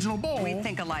the original bowl. We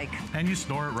think alike. And you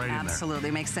store it right in there.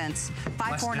 Absolutely, makes sense.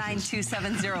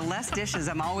 549270, less dishes.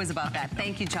 I'm always about that.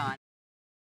 Thank you, John.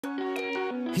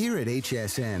 Here at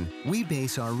HSN, we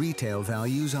base our retail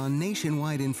values on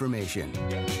nationwide information.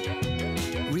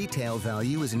 Retail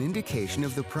value is an indication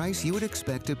of the price you would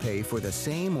expect to pay for the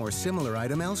same or similar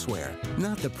item elsewhere,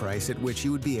 not the price at which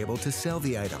you would be able to sell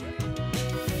the item.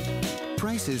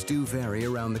 Prices do vary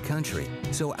around the country,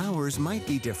 so ours might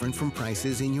be different from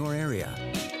prices in your area.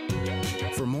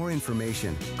 For more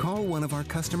information, call one of our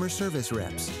customer service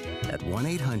reps at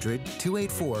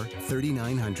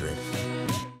 1-800-284-3900.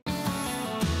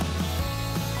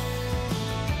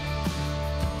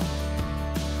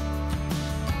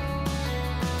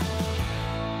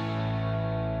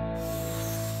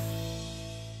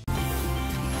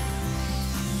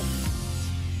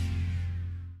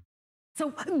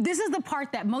 So this is the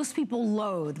part that most people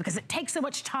loathe because it takes so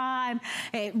much time.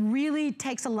 It really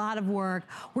takes a lot of work.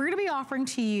 We're gonna be offering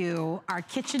to you our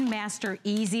Kitchen Master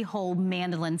Easy Hold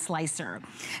Mandolin Slicer.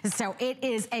 So it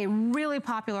is a really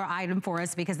popular item for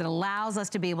us because it allows us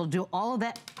to be able to do all of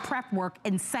that prep work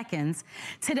in seconds.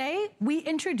 Today, we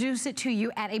introduce it to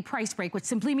you at a price break, which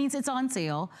simply means it's on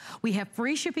sale. We have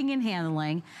free shipping and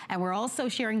handling, and we're also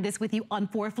sharing this with you on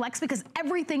 4 Flex because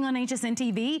everything on HSN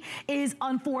TV is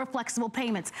on 4 flexible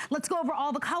payments. Let's go over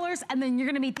all the colors, and then you're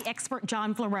gonna meet the expert,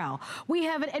 John Florell. We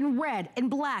have it in red, in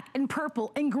black, in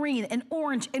purple, in green, in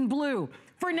orange, in blue.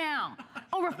 For now,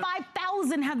 over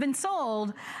 5,000 have been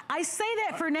sold. I say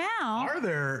that for now. Are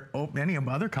there any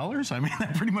other colors? I mean,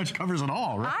 that pretty much covers it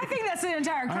all, right? I think that's an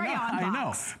entire crayon box. I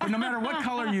know, but no matter what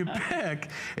color you pick,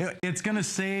 it's gonna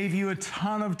save you a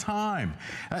ton of time.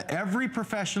 Every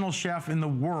professional chef in the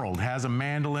world has a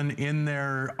mandolin in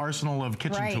their arsenal of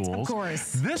kitchen tools. Of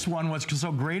course. This one, what's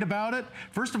so great about it,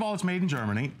 first of all, it's made in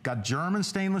Germany, got German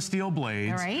stainless steel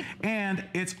blades, and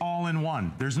it's all in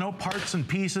one. There's no parts and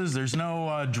pieces, there's no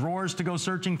drawers to go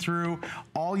searching through.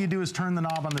 All you do is turn the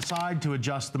knob on the side to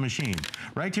adjust the machine.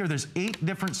 Right here, there's 8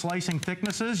 different slicing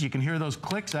thicknesses. You can hear those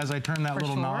clicks as I turn that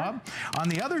little knob. On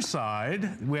the other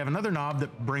side, we have another knob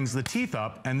that brings the teeth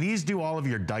up, and these do all of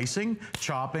your dicing,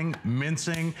 chopping,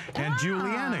 mincing, and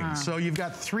julienning. So you've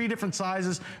got 3 different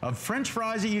sizes of French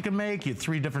fries that you can make. You have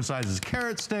 3 different sizes of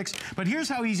carrot sticks. But here's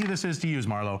how easy this is to use,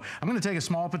 Marlo. I'm gonna take a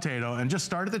small potato and just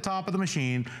start at the top of the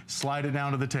machine, slide it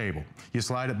down to the table. You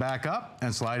slide it back up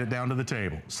and slide it down to the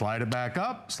table. Slide it back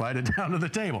up, slide it down to the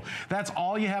table. That's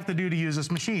all you have to do to use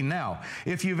this machine. Now,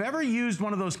 if you've ever used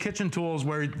one of those kitchen tools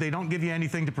where they don't give you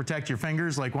anything to protect your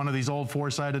fingers, like one of these old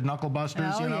 4-sided knuckle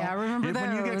busters, you know? Yeah, I remember those.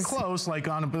 When you get close, like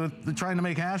on trying to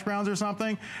make hash browns or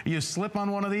something, you slip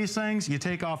on one of these things, you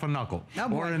take off a knuckle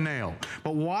or a nail.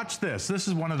 But watch this. This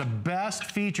is one of the best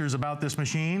features about this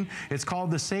machine. It's called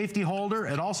the safety holder.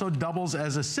 It also doubles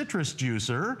as a citrus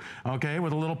juicer, okay,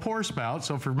 with a little pour spout.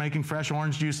 So for making fresh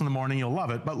orange juice in the morning, you'll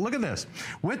love it. But look at this.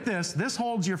 With this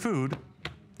holds your food.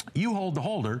 You hold the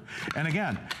holder, and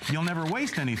again, you'll never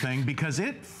waste anything because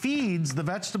it feeds the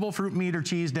vegetable, fruit, meat, or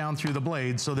cheese down through the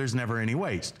blade, so there's never any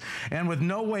waste. And with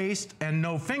no waste and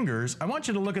no fingers, I want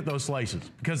you to look at those slices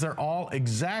because they're all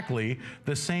exactly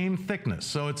the same thickness.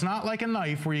 So it's not like a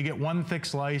knife where you get one thick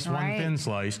slice, one thin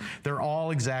slice. They're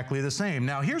all exactly the same.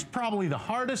 Now, here's probably the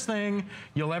hardest thing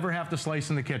you'll ever have to slice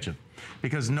in the kitchen,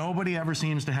 because nobody ever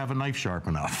seems to have a knife sharp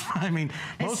enough. I mean,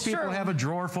 most people have a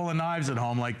drawer full of knives at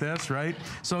home like this, right?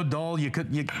 So dull, you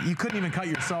couldn't even cut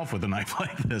yourself with a knife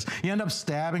like this. You end up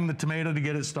stabbing the tomato to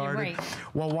get it started.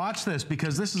 Well, watch this,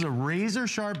 because this is a razor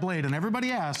sharp blade, and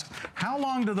everybody asks, how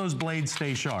long do those blades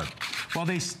stay sharp? Well,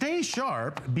 they stay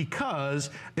sharp because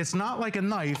it's not like a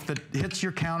knife that hits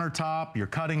your countertop, your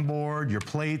cutting board, your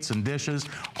plates and dishes.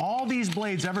 All these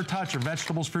blades ever touch are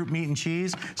vegetables, fruit, meat, and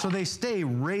cheese, so they stay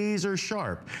razor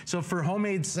sharp. So for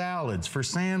homemade salads, for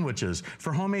sandwiches,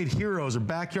 for homemade heroes or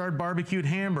backyard barbecued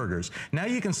hamburgers, now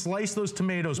you can slice those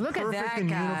tomatoes perfect and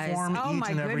uniform each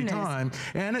and every time,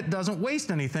 and it doesn't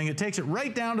waste anything. It takes it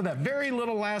right down to that very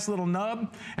last little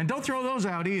nub, and don't throw those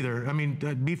out either. I mean,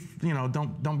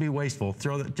 don't be wasteful.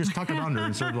 Throw that, just tuck it under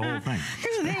and serve the whole thing.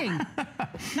 Here's the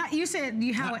thing. You said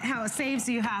how it saves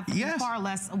you far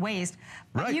less waste,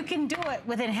 but you can do it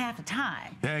within half the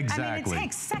time. Exactly. I mean, it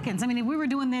takes seconds. I mean, if we were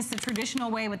doing this the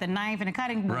traditional way with a knife and a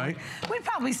cutting board, we'd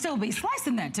probably still be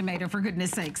slicing that tomato, for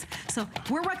goodness sakes. So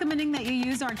we're recommending that you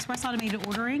use our express automated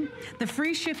ordering. The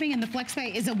free shipping and the flex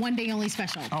pay is a one-day only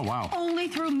special. Oh, wow. Only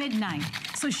through midnight.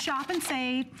 So shop and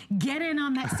save. Get in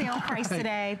on that sale price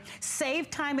today.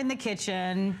 Save time in the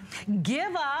kitchen.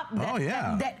 Give up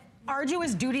that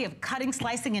arduous duty of cutting,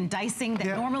 slicing, and dicing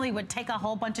that normally would take a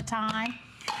whole bunch of time.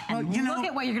 And look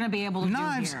at what you're going to be able to do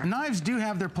here. Knives do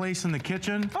have their place in the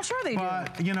kitchen. Oh, sure they do.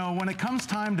 But, when it comes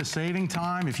time to saving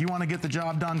time, if you want to get the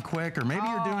job done quick, or maybe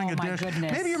you're doing a dish,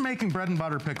 maybe you're making bread and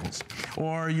butter pickles,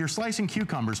 or you're slicing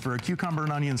cucumbers for a cucumber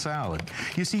and onion salad.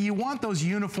 You see, you want those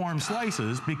uniform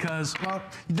slices because, well,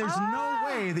 there's no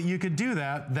way that you could do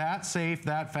that safe,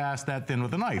 that fast, that thin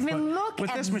with a knife. I mean, but look with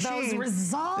at this machine, those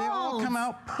results. they all come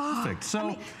out perfect.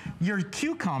 So your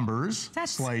cucumbers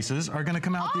slices are going to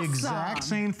come out the exact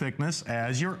same thickness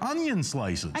as your onion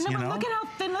slices. I know, but look at how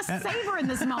thin the savor in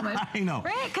this moment. I know.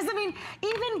 Right? Because, I mean,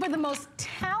 even for the most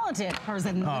talented talented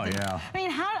person. Oh, yeah. I mean,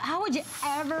 how would you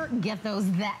ever get those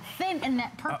that thin and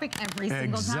that perfect every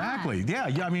single time? Exactly.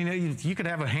 Yeah. I mean, you could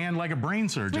have a hand like a brain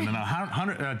surgeon and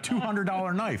a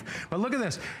 $200 knife. But look at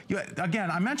this.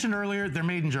 Again, I mentioned earlier they're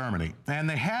made in Germany, and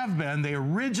they have been. They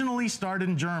originally started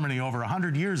in Germany over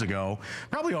 100 years ago,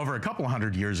 probably over a couple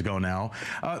hundred years ago now,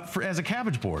 as a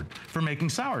cabbage board for making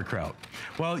sauerkraut.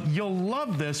 Well, you'll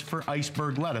love this for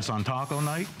iceberg lettuce on taco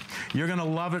night. You're going to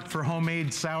love it for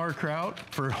homemade sauerkraut,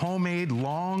 for homemade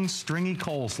long stringy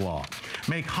coleslaw.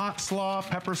 Make hot slaw,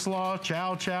 pepper slaw,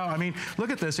 chow chow. I mean, look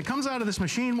at this. It comes out of this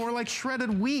machine more like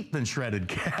shredded wheat than shredded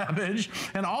cabbage.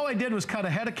 And all I did was cut a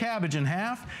head of cabbage in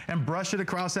half and brush it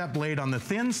across that blade on the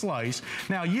thin slice.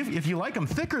 Now, if you like them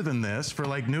thicker than this for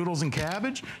like noodles and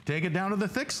cabbage, take it down to the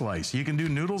thick slice. You can do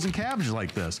noodles and cabbage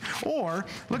like this. Or,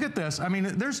 look at this. I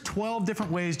mean, there's 12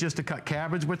 different ways just to cut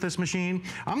cabbage with this machine.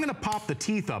 I'm going to pop the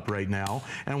teeth up right now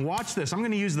and watch this. I'm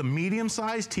going to use the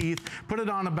medium-sized teeth, put it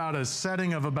on about a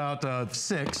setting of about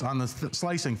 6 on the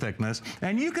slicing thickness,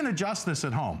 and you can adjust this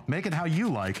at home. Make it how you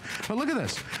like. But look at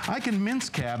this. I can mince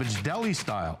cabbage deli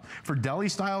style. For deli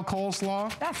style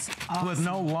coleslaw. That's awesome. With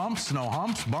no lumps, no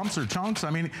humps, bumps, or chunks. I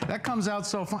mean, that comes out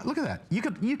so fun. Look at that.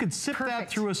 You could sip that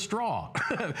through a straw.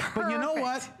 But you know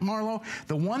what, Marlo?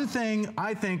 The one thing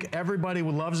I think everybody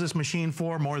loves this machine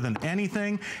for more than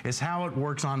anything is how it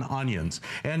works on onions.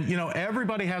 And you know,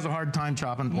 everybody has a hard time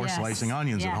chopping or slicing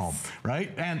onions at home,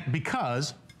 right? And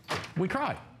because we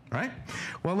cry. Right?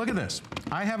 Well, look at this.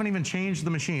 I haven't even changed the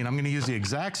machine. I'm going to use the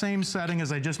exact same setting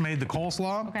as I just made the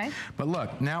coleslaw. Okay. But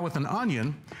look, now with an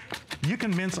onion, you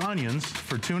can mince onions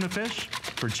for tuna fish,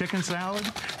 for chicken salad,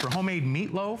 for homemade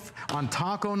meatloaf, on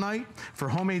taco night, for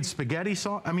homemade spaghetti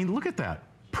sauce. I mean, look at that.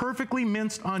 Perfectly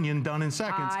minced onion done in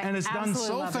seconds, and it's done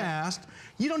so fast,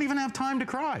 you don't even have time to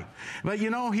cry. But you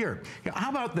know, here, how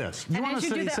about this? You want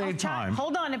to save time.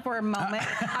 Hold on it for a moment.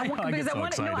 I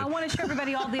want to show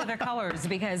everybody all the other colors,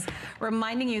 because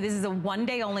reminding you, this is a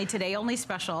one-day only, today only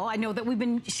special. I know that we've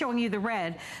been showing you the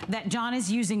red that John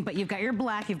is using, but you've got your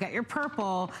black, you've got your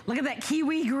purple. Look at that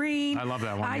kiwi green. I love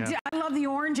that one. I love the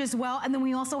orange as well, and then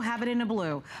we also have it in a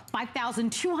blue.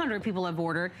 5,200 people have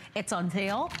ordered. It's on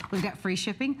sale. We've got free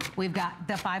shipping. We've got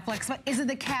the 5 flex. But is it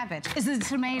the cabbage? Is it the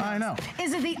tomatoes? I know.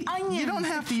 Is it the onions? You don't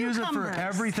have to use it for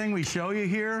everything we show you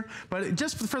here, but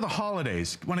just for the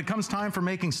holidays, when it comes time for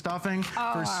making stuffing,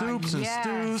 for soups and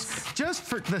stews, just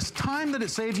for this time that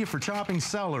it saves you for chopping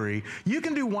celery, you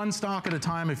can do one stalk at a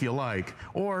time if you like,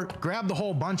 or grab the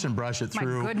whole bunch and brush it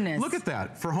through. My goodness. Look at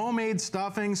that. For homemade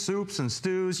stuffing, soups and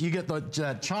stews, you get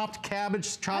the chopped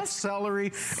cabbage, chopped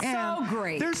celery. So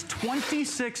great. There's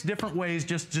 26 different ways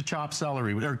just to chop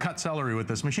celery or cut celery with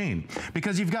this machine,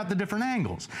 because you've got the different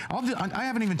angles. I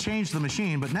haven't even changed the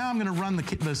machine, but now I'm going to run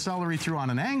the celery through on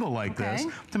an angle like this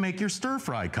to make your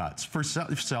stir-fry cuts for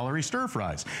celery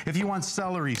stir-fries. If you want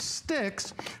celery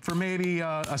sticks for maybe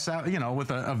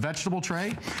with a vegetable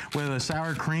tray with a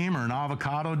sour cream or an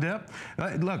avocado dip,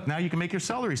 look, now you can make your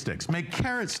celery sticks. Make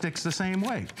carrot sticks the same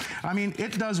way. I mean,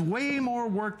 it does way more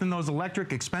work than those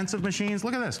electric expensive machines.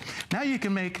 Look at this. Now you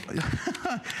can make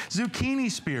zucchini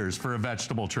spears for a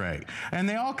vegetable tray, and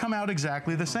they all come out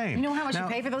exactly the same. You know how much you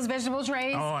pay for those vegetable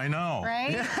trays? Oh, I know.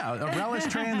 Right? Yeah, a relish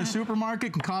tray in the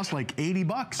supermarket can cost like 80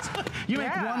 bucks. You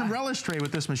make one relish tray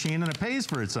with this machine and it pays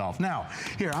for itself. Now,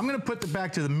 here, I'm going to put it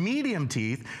back to the medium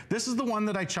teeth. This is the one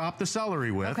that I chopped the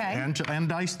celery with and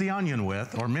diced the onion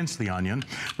with, or minced the onion.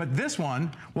 But this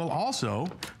one will also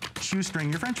shoestring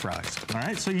your French fries. All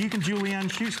right, so you can julienne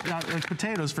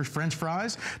potatoes for French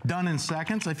fries, done in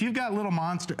seconds. If you've got little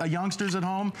youngsters at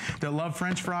home that love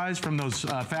French fries from those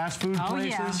fast food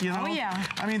places, you know,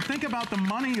 I mean, think about the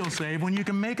money you'll save when you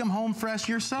can make them home fresh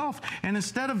yourself. And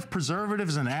instead of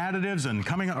preservatives and additives and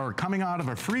coming out of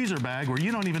a freezer bag where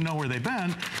you don't even know where they've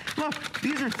been, look,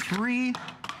 these are 3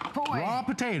 raw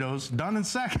potatoes done in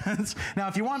seconds. Now,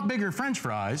 if you want bigger French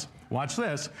fries, watch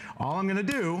this. All I'm going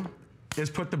to do is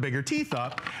put the bigger teeth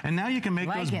up, and now you can make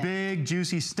those big,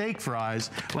 juicy steak fries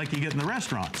like you get in the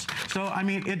restaurants. So, I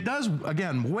mean, it does,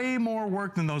 again, way more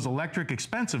work than those electric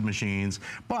expensive machines,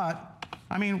 but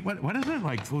I mean, what is it,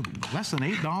 like less than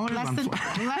 $8?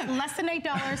 Less than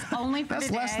 $8 only for That's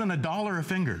today. less than $1 a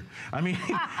finger. I mean,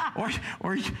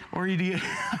 or you do.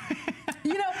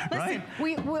 You know, listen,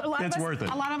 right? It's worth it.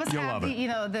 A lot of us have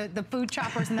the food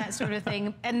choppers and that sort of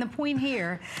thing. And the point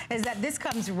here is that this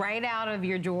comes right out of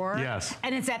your drawer. Yes.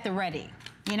 And it's at the ready.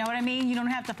 You know what I mean? You don't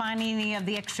have to find any of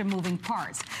the extra moving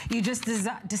parts. You just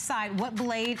decide what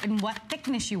blade and what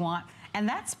thickness you want, And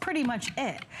that's pretty much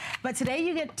it. But today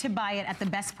you get to buy it at the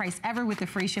best price ever with the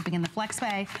free shipping in the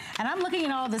FlexPay. And I'm looking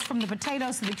at all this, from the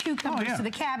potatoes to the cucumbers to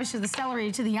the cabbage to the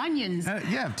celery to the onions.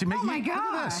 To make, oh my gosh.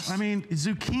 Look at this. I mean,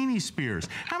 zucchini spears.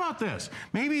 How about this?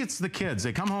 Maybe it's the kids.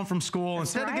 They come home from school.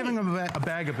 Instead of giving them a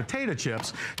bag of potato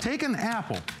chips, take an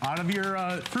apple out of your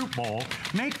fruit bowl.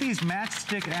 Make these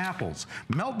matchstick apples.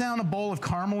 Melt down a bowl of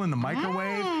caramel in the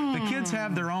microwave. The kids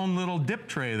have their own little dip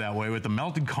tray that way with the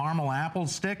melted caramel apple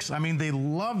sticks. I mean, they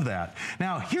love that.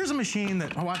 Now, here's a machine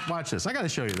that, watch this. I got to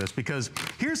show you this because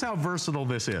here's how versatile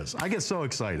this is. I get so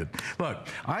excited. Look,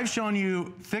 I've shown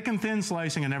you thick and thin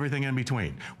slicing and everything in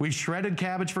between. We've shredded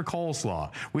cabbage for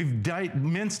coleslaw. We've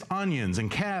minced onions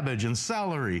and cabbage and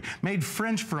celery, made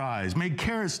French fries, made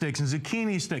carrot sticks and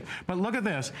zucchini sticks. But look at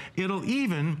this. It'll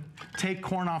even take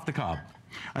corn off the cob.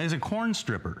 As a corn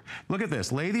stripper. Look at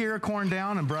this. Lay the ear of corn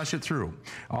down and brush it through.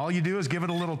 All you do is give it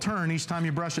a little turn each time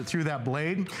you brush it through that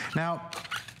blade. Now,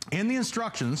 in the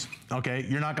instructions, okay,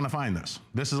 you're not going to find this.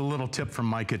 This is a little tip from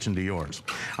my kitchen to yours.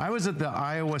 I was at the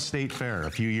Iowa State Fair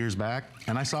a few years back,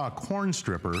 and I saw a corn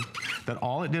stripper that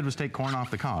all it did was take corn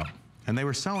off the cob, and they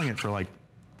were selling it for like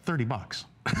 30 bucks.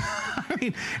 I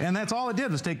mean, and that's all it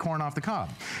did was take corn off the cob.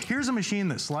 Here's a machine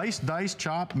that slice, dice,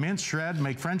 chop, mince, shred,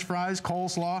 make French fries,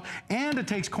 coleslaw, and it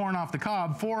takes corn off the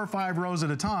cob 4 or 5 rows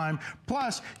at a time.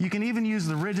 Plus, you can even use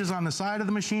the ridges on the side of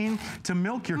the machine to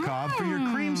milk your cob for your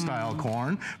cream-style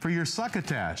corn, for your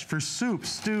succotash, for soups,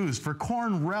 stews, for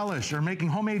corn relish, or making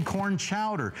homemade corn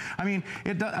chowder. I mean,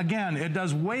 again, it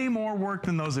does way more work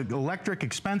than those electric,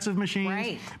 expensive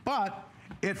machines. But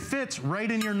it fits right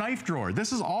in your knife drawer.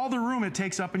 This is all the room it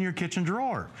takes up in your kitchen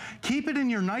drawer. Keep it in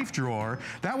your knife drawer.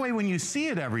 That way when you see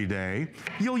it every day,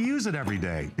 you'll use it every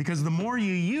day. Because the more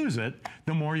you use it,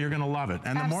 the more you're gonna love it.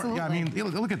 And the more, I mean,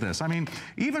 look at this. I mean,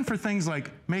 even for things like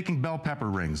making bell pepper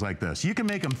rings like this, you can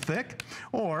make them thick,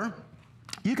 or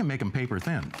you can make them paper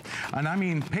thin. And I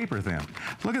mean paper thin.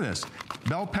 Look at this.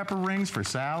 Bell pepper rings for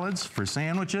salads, for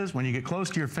sandwiches. When you get close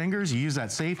to your fingers, you use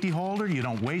that safety holder. You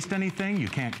don't waste anything. You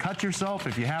can't cut yourself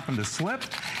if you happen to slip.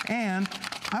 And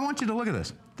I want you to look at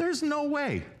this. There's no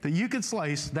way that you could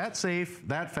slice that safe,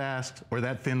 that fast, or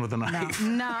that thin with a knife. No,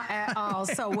 not at all.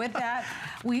 So with that,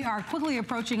 we are quickly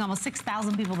approaching almost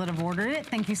 6,000 people that have ordered it.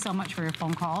 Thank you so much for your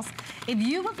phone calls. If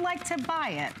you would like to buy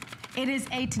it, it is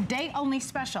a today-only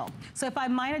special. So if I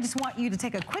might, I just want you to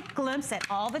take a quick glimpse at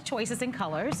all the choices and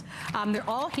colors. They're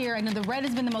all here. I know the red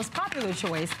has been the most popular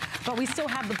choice, but we still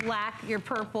have the black, your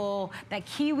purple, that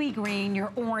kiwi green,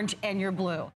 your orange, and your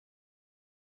blue.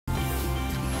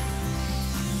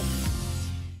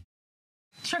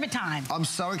 Trivet time. I'm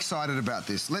so excited about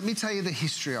this. Let me tell you the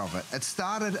history of it. It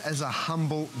started as a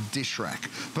humble dish rack,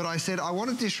 but I said I want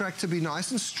a dish rack to be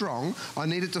nice and strong. I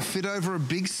need it to fit over a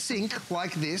big sink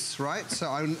like this, right? So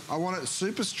I want it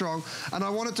super strong, and I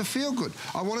want it to feel good.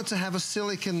 I want it to have a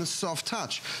silicone soft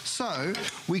touch. So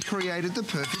we created the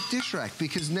perfect dish rack,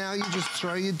 because now you just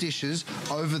throw your dishes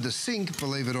over the sink,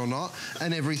 believe it or not,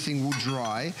 and everything will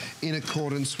dry in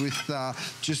accordance with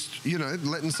just, you know,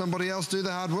 letting somebody else do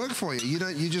the hard work for you.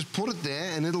 You just put it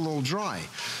there and it'll all dry,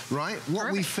 right?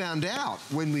 What we found out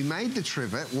when we made the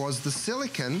trivet was the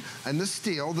silicone and the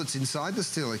steel that's inside the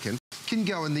silicone can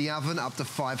go in the oven up to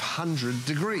 500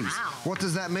 degrees. Wow. What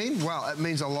does that mean? Well, it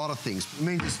means a lot of things. It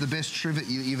means it's the best trivet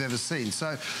you've ever seen.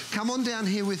 So come on down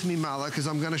here with me, Marla, because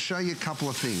I'm going to show you a couple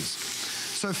of things.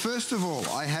 So first of all,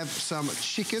 I have some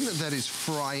chicken that is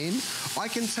frying. I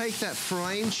can take that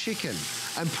frying chicken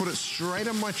and put it straight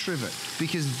on my trivet,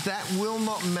 because that will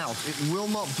not melt, it will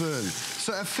not burn.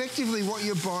 So effectively what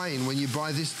you're buying when you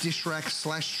buy this dish rack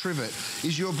 / trivet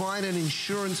is you're buying an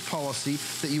insurance policy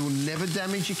that you will never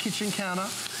damage your kitchen counter,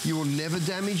 you will never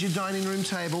damage your dining room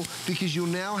table, because you'll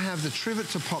now have the trivet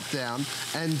to pop down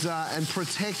and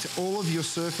protect all of your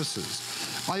surfaces.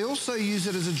 I also use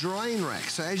it as a drying rack.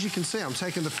 So as you can see, I'm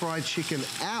taking the fried chicken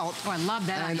out. Oh, I love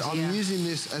that and idea. I'm using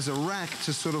this as a rack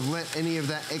to sort of let any of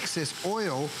that excess oil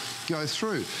go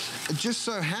through. It just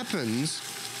so happens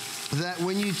that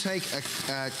when you take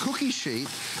a cookie sheet,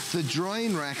 the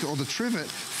drying rack or the trivet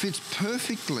fits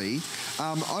perfectly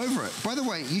over it. By the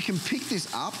way, you can pick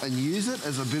this up and use it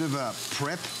as a bit of a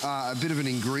prep, a bit of an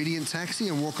ingredient taxi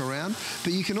and walk around,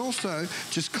 but you can also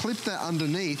just clip that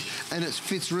underneath and it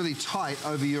fits really tight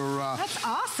over your that's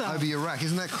awesome. Over your rack.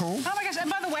 Isn't that cool? Oh my gosh, and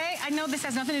by the way, I know this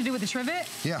has nothing to do with the trivet.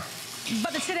 Yeah.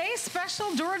 But the today's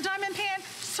special Dura Diamond pan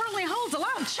certainly holds a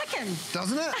lot of chicken.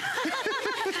 Doesn't it?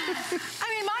 I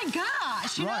mean, my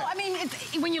gosh. You know, I mean,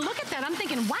 when you look at that, I'm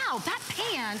thinking, wow, that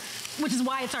pan, which is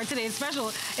why it's our today's special,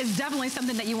 is definitely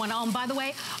something that you want to own. By the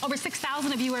way, over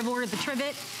 6,000 of you have ordered the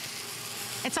trivet.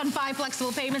 It's on 5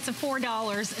 flexible payments of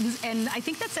 $4, and I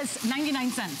think that says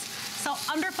 99 cents. So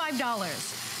under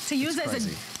 $5 to use as a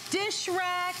dish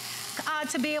rack,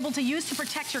 to be able to use to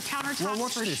protect your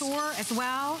countertops for sure as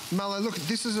well. Marlo, look,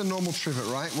 this is a normal trivet,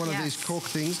 right? One of these cork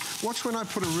things. Watch when I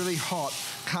put a really hot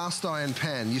cast iron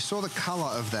pan. You saw the color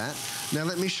of that. Now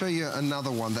let me show you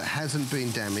another one that hasn't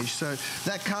been damaged. So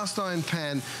that cast iron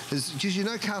pan is, just, you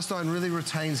know, cast iron really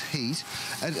retains heat.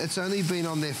 And it's only been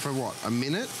on there for what, a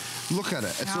minute? Look at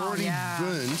it. It's already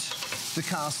burnt the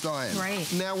cast iron. Right.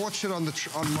 Now watch it on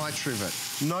my trivet.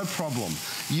 No problem.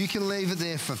 You can leave it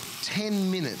there for 10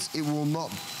 minutes. It will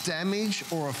not damage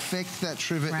or affect that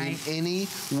trivet in any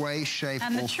way, shape, or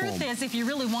form. And the truth is, if you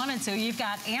really wanted to, you've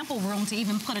got ample room to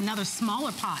even put another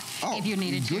smaller pot if you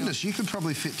needed to. Goodness, you could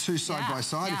probably fit 2 side by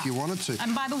side if you wanted to.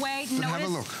 And by the way,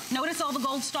 notice all the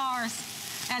gold stars.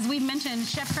 As we've mentioned,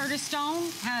 Chef Curtis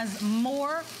Stone has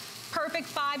more perfect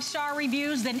 5-star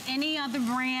reviews than any other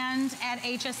brand at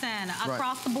HSN.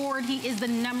 Across the board, he is the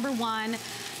 #1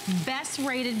 best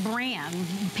rated brand.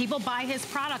 People buy his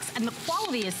products, and the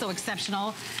quality is so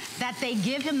exceptional that they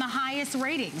give him the highest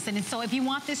ratings. And so if you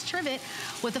want this trivet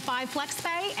with a 5 flex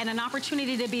pay and an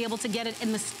opportunity to be able to get it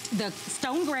in the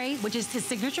stone gray, which is his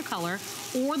signature color,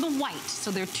 or the white, so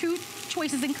there are 2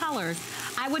 choices in colors,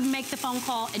 I would make the phone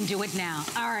call and do it now.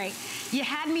 All right, you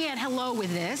had me at hello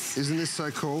with this. Isn't this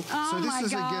so cool? Oh so this my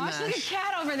is gosh, look at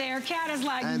Kat over there. Kat is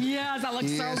like, yes, that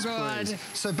looks so good. Please.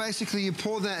 So basically you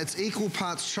pour that, it's equal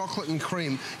parts chocolate and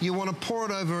cream. You want to pour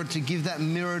it over it to give that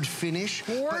mirrored finish.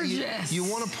 Gorgeous. But you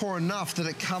want to pour enough that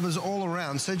it covers all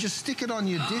around. So just stick it on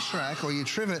your dish rack or your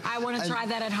trivet. I want to try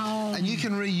that at home. And you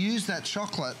can reuse that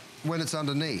chocolate when it's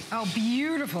underneath. Oh,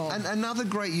 beautiful. And another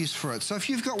great use for it. So if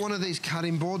you've got one of these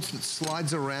cutting boards that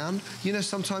slides around, you know,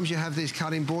 sometimes you have these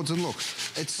cutting boards and look,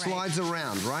 it slides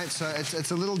around, right? So it's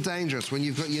a little dangerous when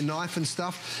you've got your knife and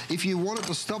stuff. If you want it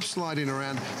to stop sliding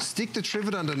around, stick the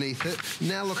trivet underneath it.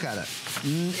 Now look at it.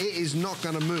 It is not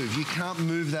going to move. You can't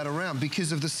move that around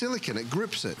because of the silicone. It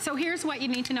grips it. So here's what you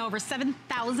need to know. Over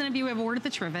 7,000 of you have ordered the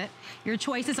trivet. Your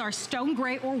choices are stone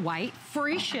gray or white,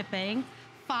 free shipping,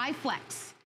 5 flex.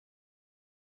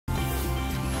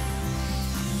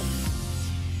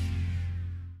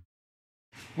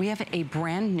 We have a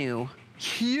brand new,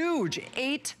 huge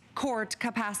 8-quart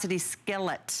capacity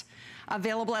skillet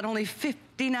available at only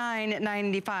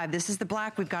 $59.95. This is the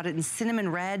black. We've got it in cinnamon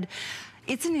red.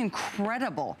 It's an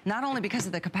incredible, not only because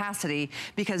of the capacity,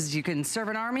 because you can serve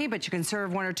an army, but you can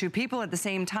serve 1 or 2 people at the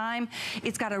same time.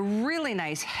 It's got a really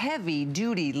nice heavy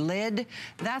duty lid.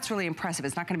 That's really impressive.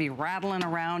 It's not gonna be rattling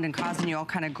around and causing you all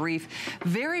kind of grief.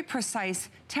 Very precise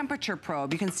temperature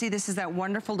probe. You can see this is that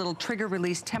wonderful little trigger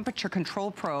release temperature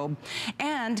control probe.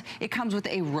 And it comes with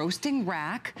a roasting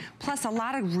rack, plus a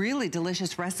lot of really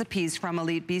delicious recipes from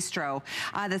Elite Bistro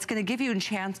that's gonna give you a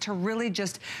chance to really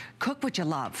just cook what you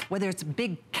love, whether it's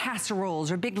big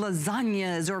casseroles or big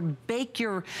lasagnas or bake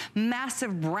your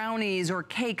massive brownies or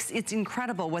cakes. It's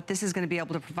incredible what this is going to be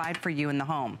able to provide for you in the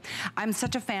home. I'm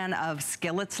such a fan of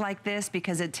skillets like this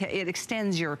because it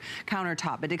extends your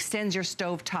countertop. It extends your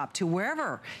stove top to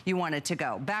wherever you want it to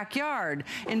go. Backyard,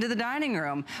 into the dining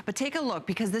room. But take a look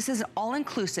because this is all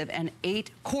inclusive and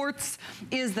 8 quarts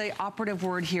is the operative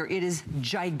word here. It is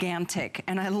gigantic.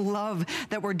 And I love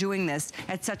that we're doing this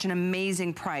at such an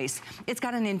amazing price. It's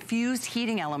got an infused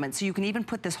heating element, so you can even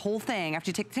put this whole thing, after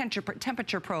you take the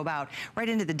temperature probe out, right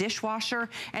into the dishwasher,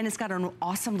 and it's got an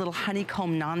awesome little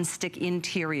honeycomb non-stick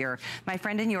interior. My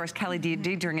friend and yours, Kelly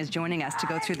Diedring, is joining us to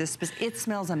go through this. It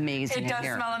smells amazing in here. It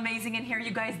does smell amazing in here,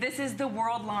 you guys. This is the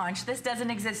world launch. This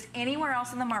doesn't exist anywhere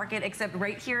else in the market except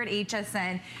right here at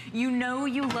HSN. You know,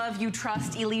 you love, you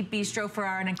trust Elite Bistro for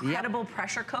our incredible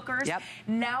pressure cookers.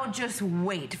 Now just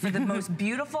wait for the most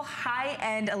beautiful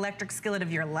high-end electric skillet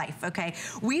of your life, okay?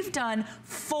 We've done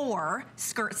 4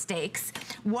 skirt steaks.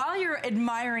 While you're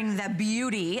admiring the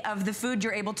beauty of the food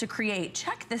you're able to create,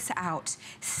 check this out.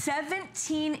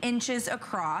 17 inches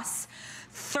across,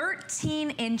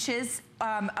 13 inches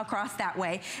across that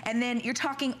way, and then you're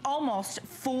talking almost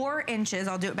 4 inches,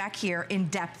 I'll do it back here, in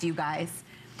depth, you guys.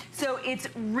 So it's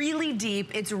really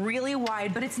deep, it's really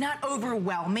wide, but it's not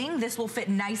overwhelming. This will fit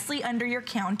nicely under your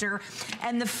counter.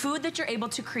 And the food that you're able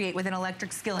to create with an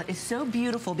electric skillet is so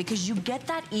beautiful because you get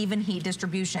that even heat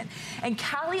distribution. And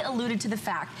Callie alluded to the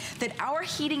fact that our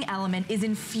heating element is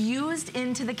infused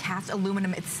into the cast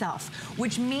aluminum itself,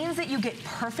 which means that you get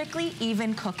perfectly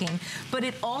even cooking, but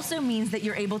it also means that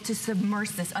you're able to submerge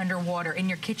this underwater in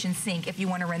your kitchen sink if you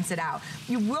want to rinse it out.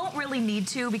 You won't really need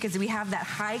to because we have that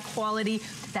high quality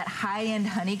that high-end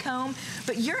honeycomb,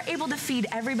 but you're able to feed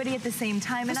everybody at the same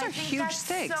time. Those and are I think huge that's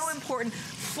steaks. So important.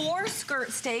 4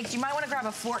 skirt steaks. You might want to grab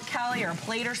a fork, Kelly, or a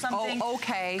plate or something. Oh,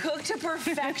 okay. Cooked to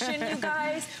perfection, you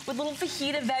guys, with little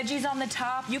fajita veggies on the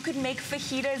top. You could make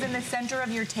fajitas in the center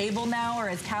of your table now, or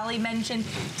as Callie mentioned,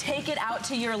 take it out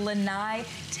to your lanai,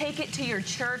 take it to your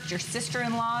church, your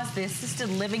sister-in-laws, the assisted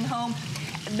living home.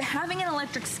 Having an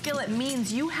electric skillet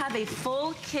means you have a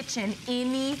full kitchen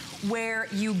anywhere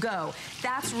you go.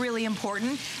 That's really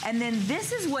important. And then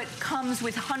this is what comes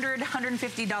with $100,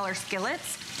 $150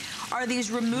 skillets, are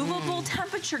these removable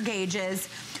temperature gauges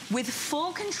with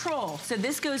full control. So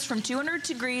this goes from 200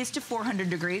 degrees to 400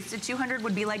 degrees. So 200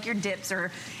 would be like your dips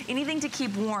or anything to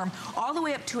keep warm, all the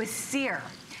way up to a sear.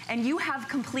 And you have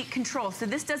complete control. So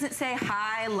this doesn't say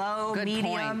high, low,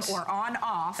 medium, or on,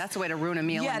 off. That's the way to ruin a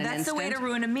meal in an instant. Yeah, that's the way to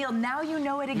ruin a meal. Now you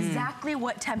know at exactly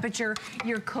what temperature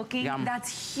you're cooking. Yum.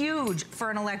 That's huge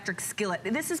for an electric skillet.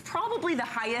 This is probably the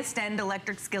highest end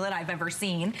electric skillet I've ever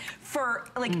seen for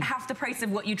like half the price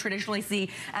of what you traditionally see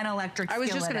an electric skillet.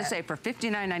 I was just gonna say, for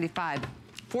 $59.95,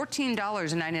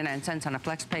 $14.99 on a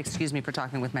flex pay. Excuse me for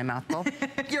talking with my mouth full.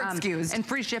 You're excused. And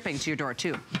free shipping to your door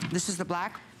too. This is the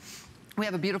black. We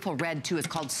have a beautiful red too, it's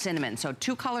called cinnamon. So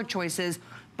 2 color choices,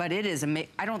 but it is amazing.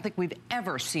 I don't think we've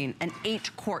ever seen an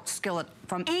 8-quart skillet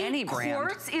from any brand. 8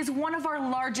 quarts is one of our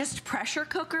largest pressure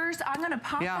cookers. I'm gonna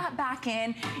pop that back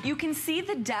in. You can see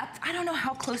the depth. I don't know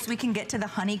how close we can get to the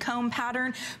honeycomb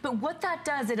pattern, but what that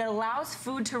does, it allows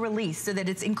food to release so that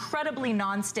it's incredibly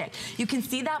non-stick. You can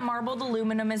see that marbled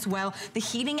aluminum as well. The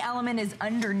heating element is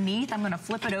underneath. I'm gonna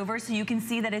flip it over so you can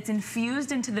see that it's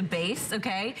infused into the base,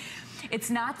 okay?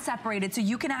 It's not separated, so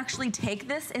you can actually take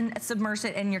this and submerge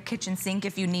it in your kitchen sink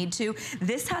if you need to.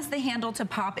 This has the handle to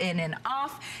pop in and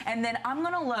off, and then I'm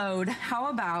gonna load, how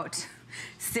about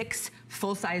 6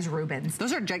 full-size Reubens?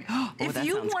 Those are if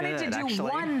you wanted to do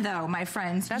one though, my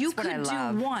friends, you could do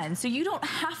one. So you don't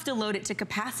have to load it to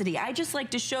capacity. I just like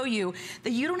to show you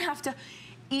that you don't have to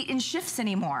eat in shifts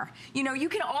anymore. You know, you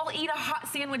can all eat a hot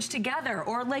sandwich together,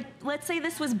 or like, let's say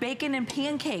this was bacon and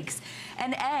pancakes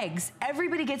and eggs.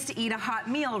 Everybody gets to eat a hot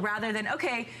meal rather than,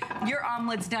 okay, your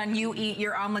omelet's done, you eat,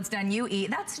 your omelet's done, you eat.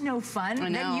 That's no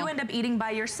fun. Then you end up eating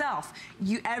by yourself.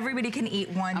 Everybody can eat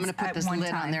once at one time. I'm gonna put this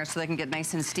lid on there so they can get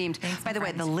nice and steamed. By the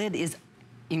way, the lid is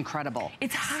incredible.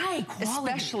 It's high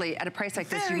quality. Especially at a price like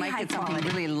this, you might get something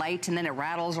really light and then it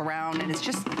rattles around, and it's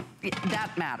just,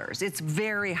 that matters. It's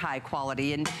very high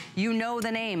quality, and you know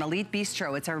the name, Elite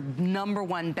Bistro. It's our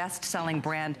 #1 best-selling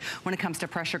brand when it comes to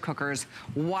pressure cookers.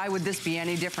 Why would this be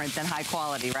any different than high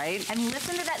quality, right? And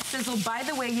listen to that sizzle. By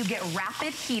the way, you get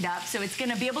rapid heat up, so it's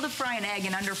gonna be able to fry an egg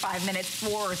in under 5 minutes,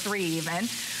 4 or 3 even.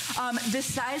 The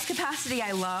size capacity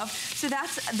I love. So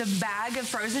that's the bag of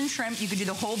frozen shrimp. You could do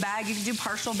the whole bag, you could do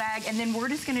partial bag, and then we're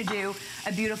just gonna do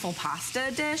a beautiful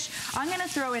pasta dish. I'm gonna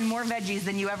throw in more veggies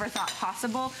than you ever thought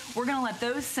possible. We're gonna let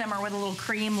those simmer with a little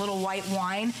cream, little white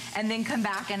wine, and then come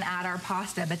back and add our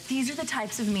pasta. But these are the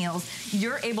types of meals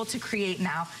you're able to create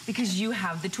now because you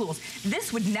have the tools.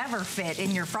 This would never fit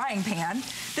in your frying pan.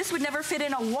 This would never fit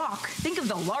in a wok. Think of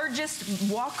the largest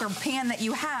wok or pan that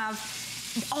you have.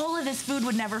 All of this food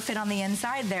would never fit on the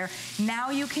inside there.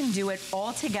 Now you can do it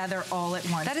all together, all at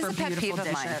once. That is a pet peeve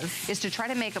of mine, is to try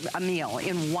to make a meal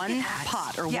in one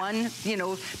pot or one, you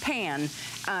know, pan,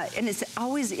 and it's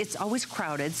always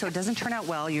crowded, so it doesn't turn out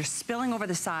well. You're spilling over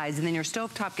the sides, and then your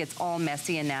stovetop gets all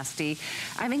messy and nasty.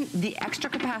 I mean, the extra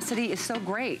capacity is so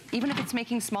great, even if it's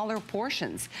making smaller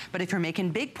portions. But if you're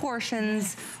making big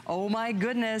portions, oh my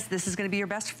goodness, this is going to be your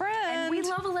best friend. And we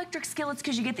love electric skillets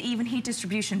because you get the even heat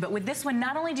distribution, but with this one,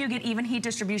 not only do you get even heat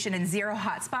distribution and 0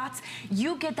 hot spots,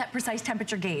 you get that precise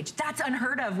temperature gauge. That's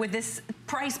unheard of with this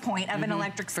price point of an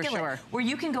electric skillet, where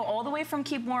you can go all the way from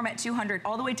keep warm at 200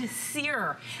 all the way to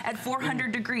sear at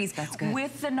 400 degrees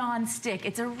with the non-stick.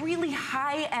 It's a really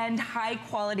high-end,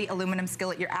 high-quality aluminum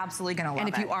skillet. You're absolutely gonna love it. And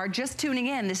if you are just tuning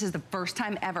in, this is the first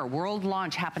time ever world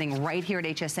launch happening right here at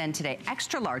HSN today.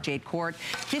 Extra large 8-quart,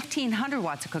 1,500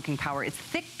 watts of cooking power. It's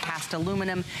thick cast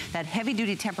aluminum. That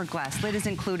heavy-duty tempered glass lid is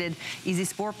included. Easy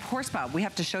sport pour spout. We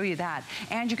have to show you that.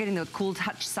 And you're getting the cool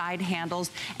touch side handles,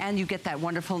 and you get that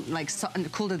wonderful, like,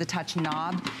 cool to the touch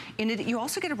knob. In it, you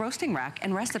also get a roasting rack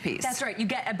and recipes. That's right. You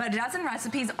get about a dozen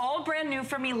recipes, all brand new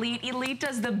from Elite. Elite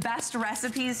does the best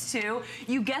recipes too.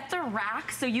 You get the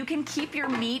rack so you can keep your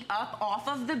meat up off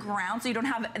of the ground, so you don't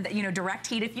have, you know, direct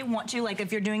heat if you want to, like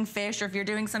if you're doing fish or if you're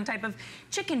doing some type of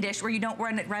chicken dish where you don't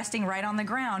want it resting right on the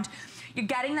ground. You're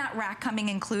getting that rack coming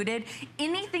included.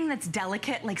 Anything that's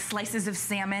delicate, like slices of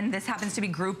salmon, this happens to be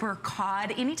grouper,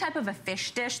 cod, any type of a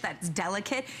fish dish that's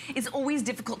delicate is always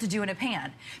difficult to do in a pan.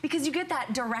 pan because you get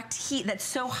that direct heat that's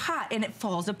so hot and it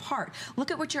falls apart.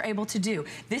 Look at what you're able to do.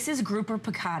 This is grouper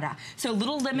piccata. So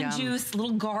little lemon juice,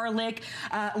 little garlic,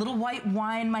 little white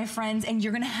wine, my friends, and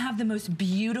you're gonna have the most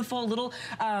beautiful little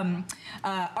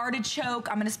artichoke.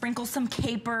 I'm gonna sprinkle some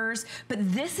capers, but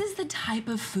this is the type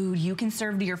of food you can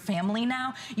serve to your family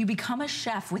now. You become a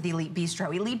chef with Elite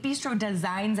Bistro. Elite Bistro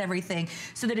designs everything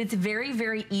so that it's very,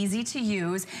 very easy to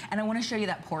use. And I wanna show you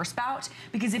that pour spout,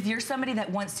 because if you're somebody that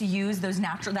wants to use those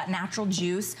that natural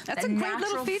juice, that's that a great little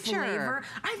natural feature. Flavor,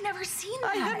 I've never seen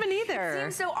that. I haven't either. It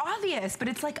seems so obvious, but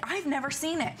it's like, I've never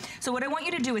seen it. So what I want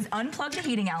you to do is unplug the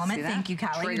heating element. Thank you,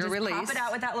 Callie. Trigger you just release. pop it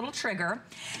out with that little trigger.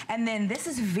 And then this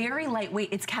is very lightweight.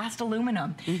 It's cast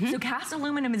aluminum. So cast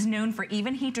aluminum is known for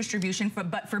even heat distribution,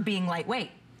 but for being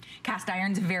lightweight. Cast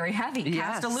iron's very heavy.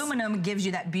 Cast aluminum gives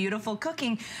you that beautiful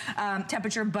cooking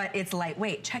temperature, but it's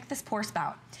lightweight. Check this pour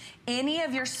spout. Any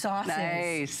of your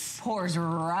sauces pours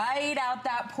right out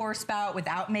that pour spout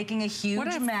without making a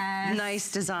huge mess.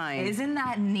 Nice design. Isn't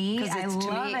that neat? I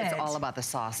love it. It's all about the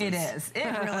sauces. It is.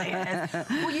 It really is.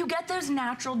 Well, you get those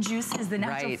natural juices, the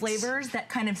natural flavors that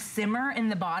kind of simmer in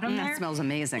the bottom there. That smells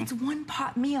amazing. It's one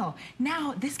pot meal.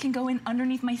 Now, this can go in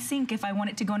underneath my sink if I want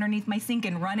it to go underneath my sink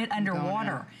and run it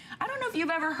underwater. I don't know if you've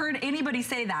ever heard anybody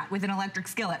say that with an electric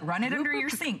skillet. Run it under your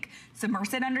sink.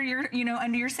 Submerge it under your,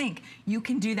 under your sink. You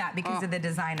can do that because of the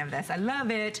design of this. I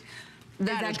love it. Is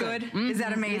that good? Is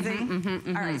that amazing?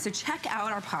 All right, so check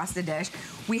out our pasta dish.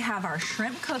 We have our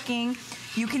shrimp cooking.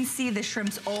 You can see the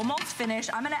shrimp's almost finished.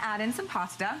 I'm gonna add in some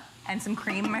pasta and some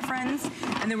cream, my friends,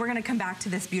 and then we're gonna come back to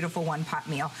this beautiful one pot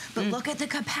meal. But look at the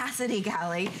capacity,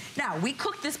 Callie. Now, we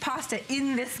cooked this pasta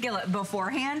in this skillet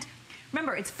beforehand.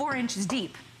 Remember, it's 4 inches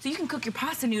deep. So you can cook your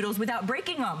pasta noodles without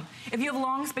breaking them. If you have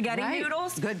long spaghetti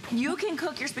noodles, you can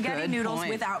cook your spaghetti noodles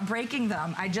without breaking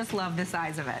them. I just love the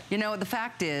size of it. You know, the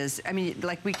fact is, I mean,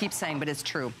 like we keep saying, but it's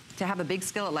true. To have a big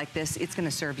skillet like this, it's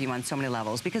gonna serve you on so many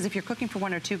levels. Because if you're cooking for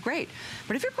 1 or 2, great.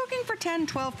 But if you're cooking for 10,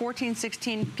 12, 14,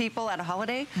 16 people at a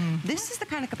holiday, this is the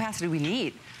kind of capacity we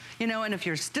need. You know, and if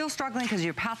you're still struggling because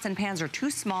your pots and pans are too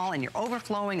small and you're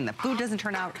overflowing and the food doesn't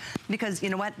turn out because,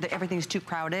 you know what, everything's too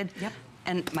crowded.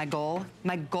 And my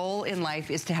goal in life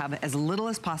is to have as little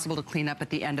as possible to clean up at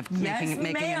the end of making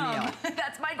a meal.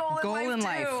 That's my goal in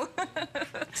life too.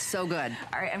 So good.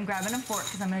 All right, I'm grabbing a fork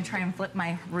because I'm gonna try and flip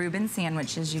my Reuben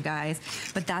sandwiches, you guys.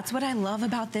 But that's what I love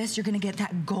about this. You're gonna get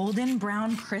that golden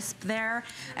brown crisp there,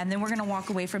 and then we're gonna walk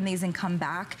away from these and come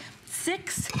back.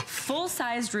 6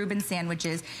 full-sized Reuben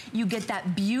sandwiches. You get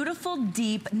that beautiful,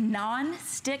 deep,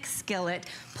 non-stick skillet.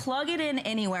 Plug it in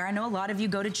anywhere. I know a lot of you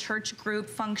go to church group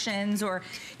functions, or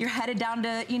you're headed down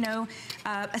to, you know,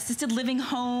 assisted living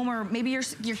home, or maybe your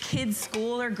kid's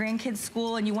school or grandkids'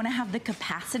 school, and you want to have the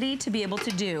capacity to be able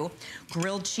to do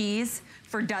grilled cheese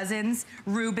for dozens,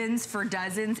 Reubens for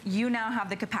dozens. You now have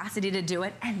the capacity to do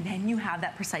it, and then you have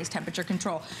that precise temperature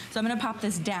control. So I'm gonna pop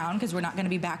this down because we're not gonna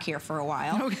be back here for a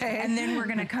while. And then we're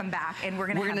gonna come back and we're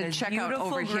gonna have those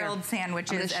beautiful grilled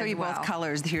sandwiches. I'm gonna show you both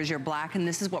colors. Here's your black, and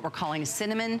this is what we're calling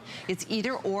cinnamon. It's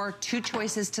either or, 2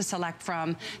 choices to select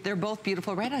from. They're both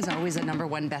beautiful. Red is always a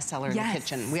 #1 bestseller in the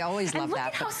kitchen. We always love that. And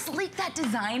look at how sleek that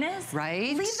design is.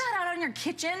 Right? Leave that out on your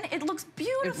kitchen. It looks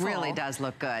beautiful. It really does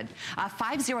look good.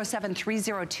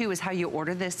 507302 is how you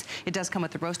order this. It does come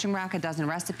with the roasting rack, a dozen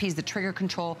recipes, the trigger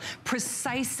control,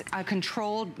 precise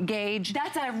control gauge.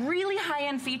 That's a really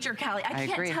high-end feature, Callie. I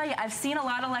can't tell you, I've seen a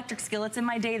lot of electric skillets in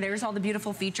my day. There's all the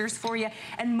beautiful features for you.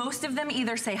 And most of them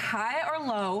either say high or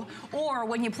low, or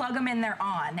when you plug them in, they're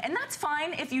on. And that's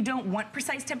fine if you don't want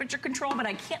precise temperature control, but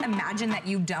I can't imagine that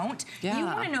you don't. You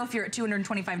want to know if you're at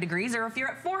 225 degrees or if you're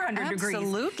at 400 degrees.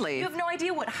 Absolutely. You have no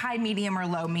idea what high, medium, or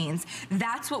low means.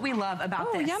 That's what we love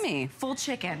about this. Yummy. Full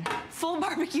chicken, full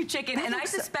barbecue chicken, and I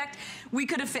suspect we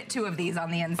could have fit 2 of these on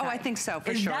the inside. Oh, I think so, for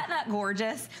sure. Is that not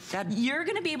gorgeous? You're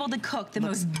gonna be able to cook the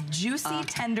most juicy,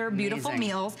 tender, beautiful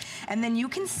meals, and then you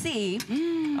can see,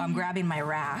 I'm grabbing my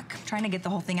rack, trying to get the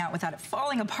whole thing out without it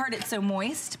falling apart, it's so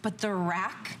moist, but the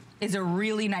rack is a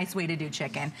really nice way to do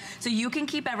chicken. So you can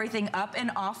keep everything up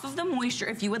and off of the moisture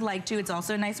if you would like to. It's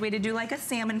also a nice way to do like a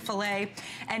salmon fillet.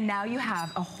 And now you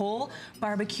have a whole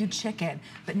barbecue chicken.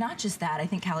 But not just that, I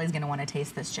think Callie's gonna wanna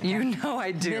taste this chicken. You know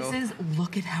I do. This is,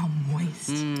 look at how moist.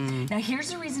 Now here's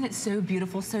the reason it's so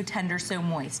beautiful, so tender, so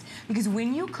moist. Because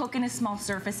when you cook in a small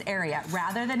surface area,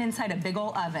 rather than inside a big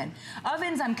old oven,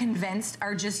 ovens I'm convinced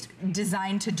are just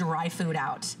designed to dry food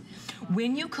out.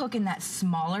 When you cook in that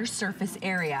smaller surface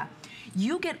area,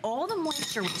 you get all the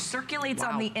moisture which circulates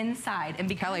on the inside, and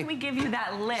because we give you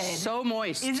that lid. So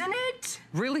moist. Isn't it?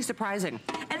 Really surprising.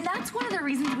 And that's one of the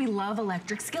reasons we love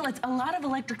electric skillets. A lot of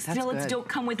electric skillets don't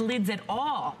come with lids at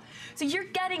all. So you're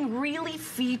getting really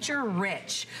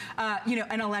feature-rich, you know,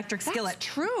 an electric skillet. That's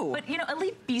true. But, you know,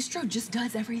 Elite Bistro just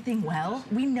does everything well.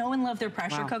 We know and love their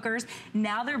pressure cookers.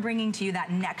 Now they're bringing to you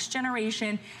that next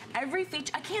generation. Every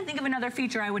feature, I can't think of another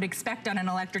feature I would expect on an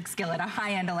electric skillet, a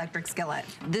high-end electric skillet.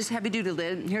 This heavy-duty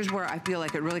lid, here's where I feel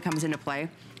like it really comes into play,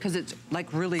 because it's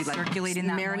like really like circulating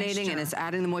that marinating moisture. And it's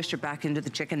adding the moisture back into the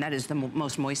chicken. That is the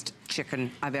most moist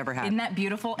chicken I've ever had. Isn't that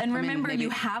beautiful? And remember, you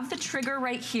have the trigger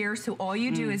right here, so all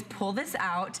you do is pull this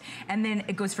out, and then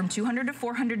it goes from 200 to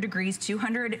 400 degrees,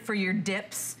 200 for your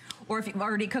dips. Or if you've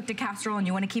already cooked a casserole and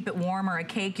you want to keep it warm, or a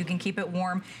cake, you can keep it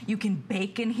warm. You can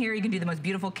bake in here. You can do the most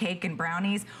beautiful cake and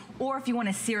brownies. Or if you want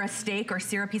to sear a steak or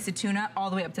sear a piece of tuna, all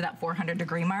the way up to that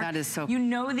 400-degree mark. That is so. You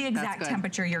know the exact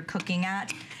temperature you're cooking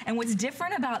at. And what's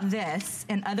different about this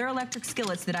and other electric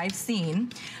skillets that I've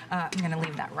seen, I'm going to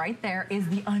leave that right there, is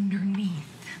the underneath.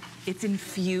 It's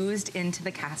infused into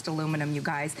the cast aluminum, you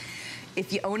guys.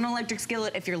 If you own an electric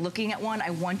skillet, if you're looking at one,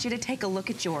 I want you to take a look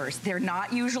at yours. They're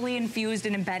not usually infused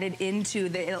and embedded into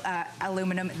the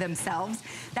aluminum themselves.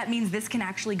 That means this can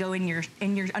actually go in your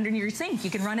under your sink. You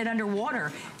can run it underwater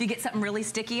if you get something really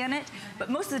sticky in it. But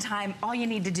most of the time, all you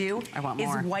need to do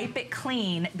is wipe it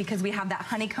clean, because we have that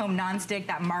honeycomb nonstick,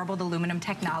 that marbled aluminum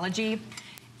technology.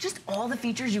 Just all the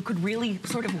features you could really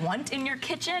sort of want in your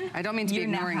kitchen. I don't mean to be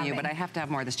ignoring you, but I have to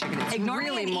have more of this chicken. It's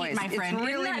really moist. My friend. It's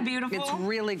really, isn't that beautiful? It's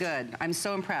really good. I'm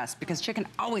so impressed, because chicken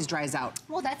always dries out.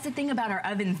 Well, that's the thing about our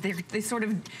ovens. They sort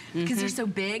of, because they're so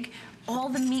big, all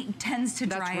the meat tends to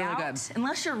dry out. Good.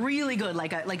 Unless you're really good,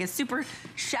 like a super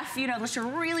chef, you know, unless you're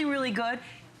really, really good.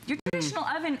 Your traditional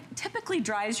oven typically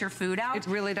dries your food out. It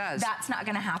really does. That's not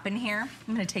going to happen here.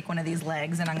 I'm going to take one of these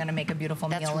legs and I'm going to make a beautiful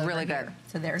meal over really good. here.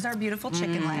 So there's our beautiful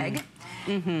chicken leg.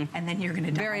 And then you're going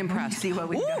to very impressed. See what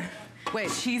we've done.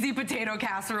 Wait, cheesy potato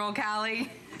casserole,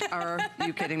 Callie. Are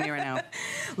you kidding me right now?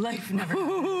 Life never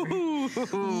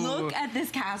happens. Look at this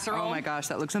casserole. Oh my gosh,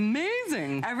 that looks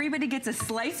amazing. Everybody gets a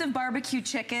slice of barbecue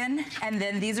chicken, and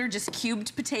then these are just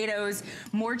cubed potatoes,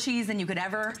 more cheese than you could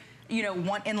ever, you know,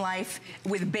 want in life,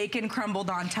 with bacon crumbled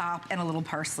on top and a little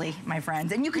parsley, my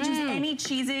friends. And you could use any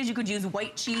cheeses. You could use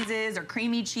white cheeses or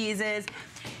creamy cheeses.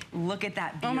 Look at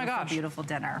that beautiful, beautiful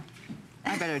dinner.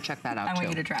 I better check that out I want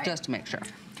you to try it. Just to make sure.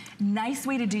 Nice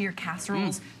way to do your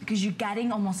casseroles, because you're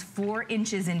getting almost 4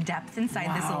 inches in depth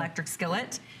inside this electric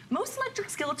skillet. Most electric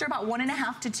skillets are about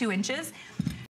 1.5 to 2 inches.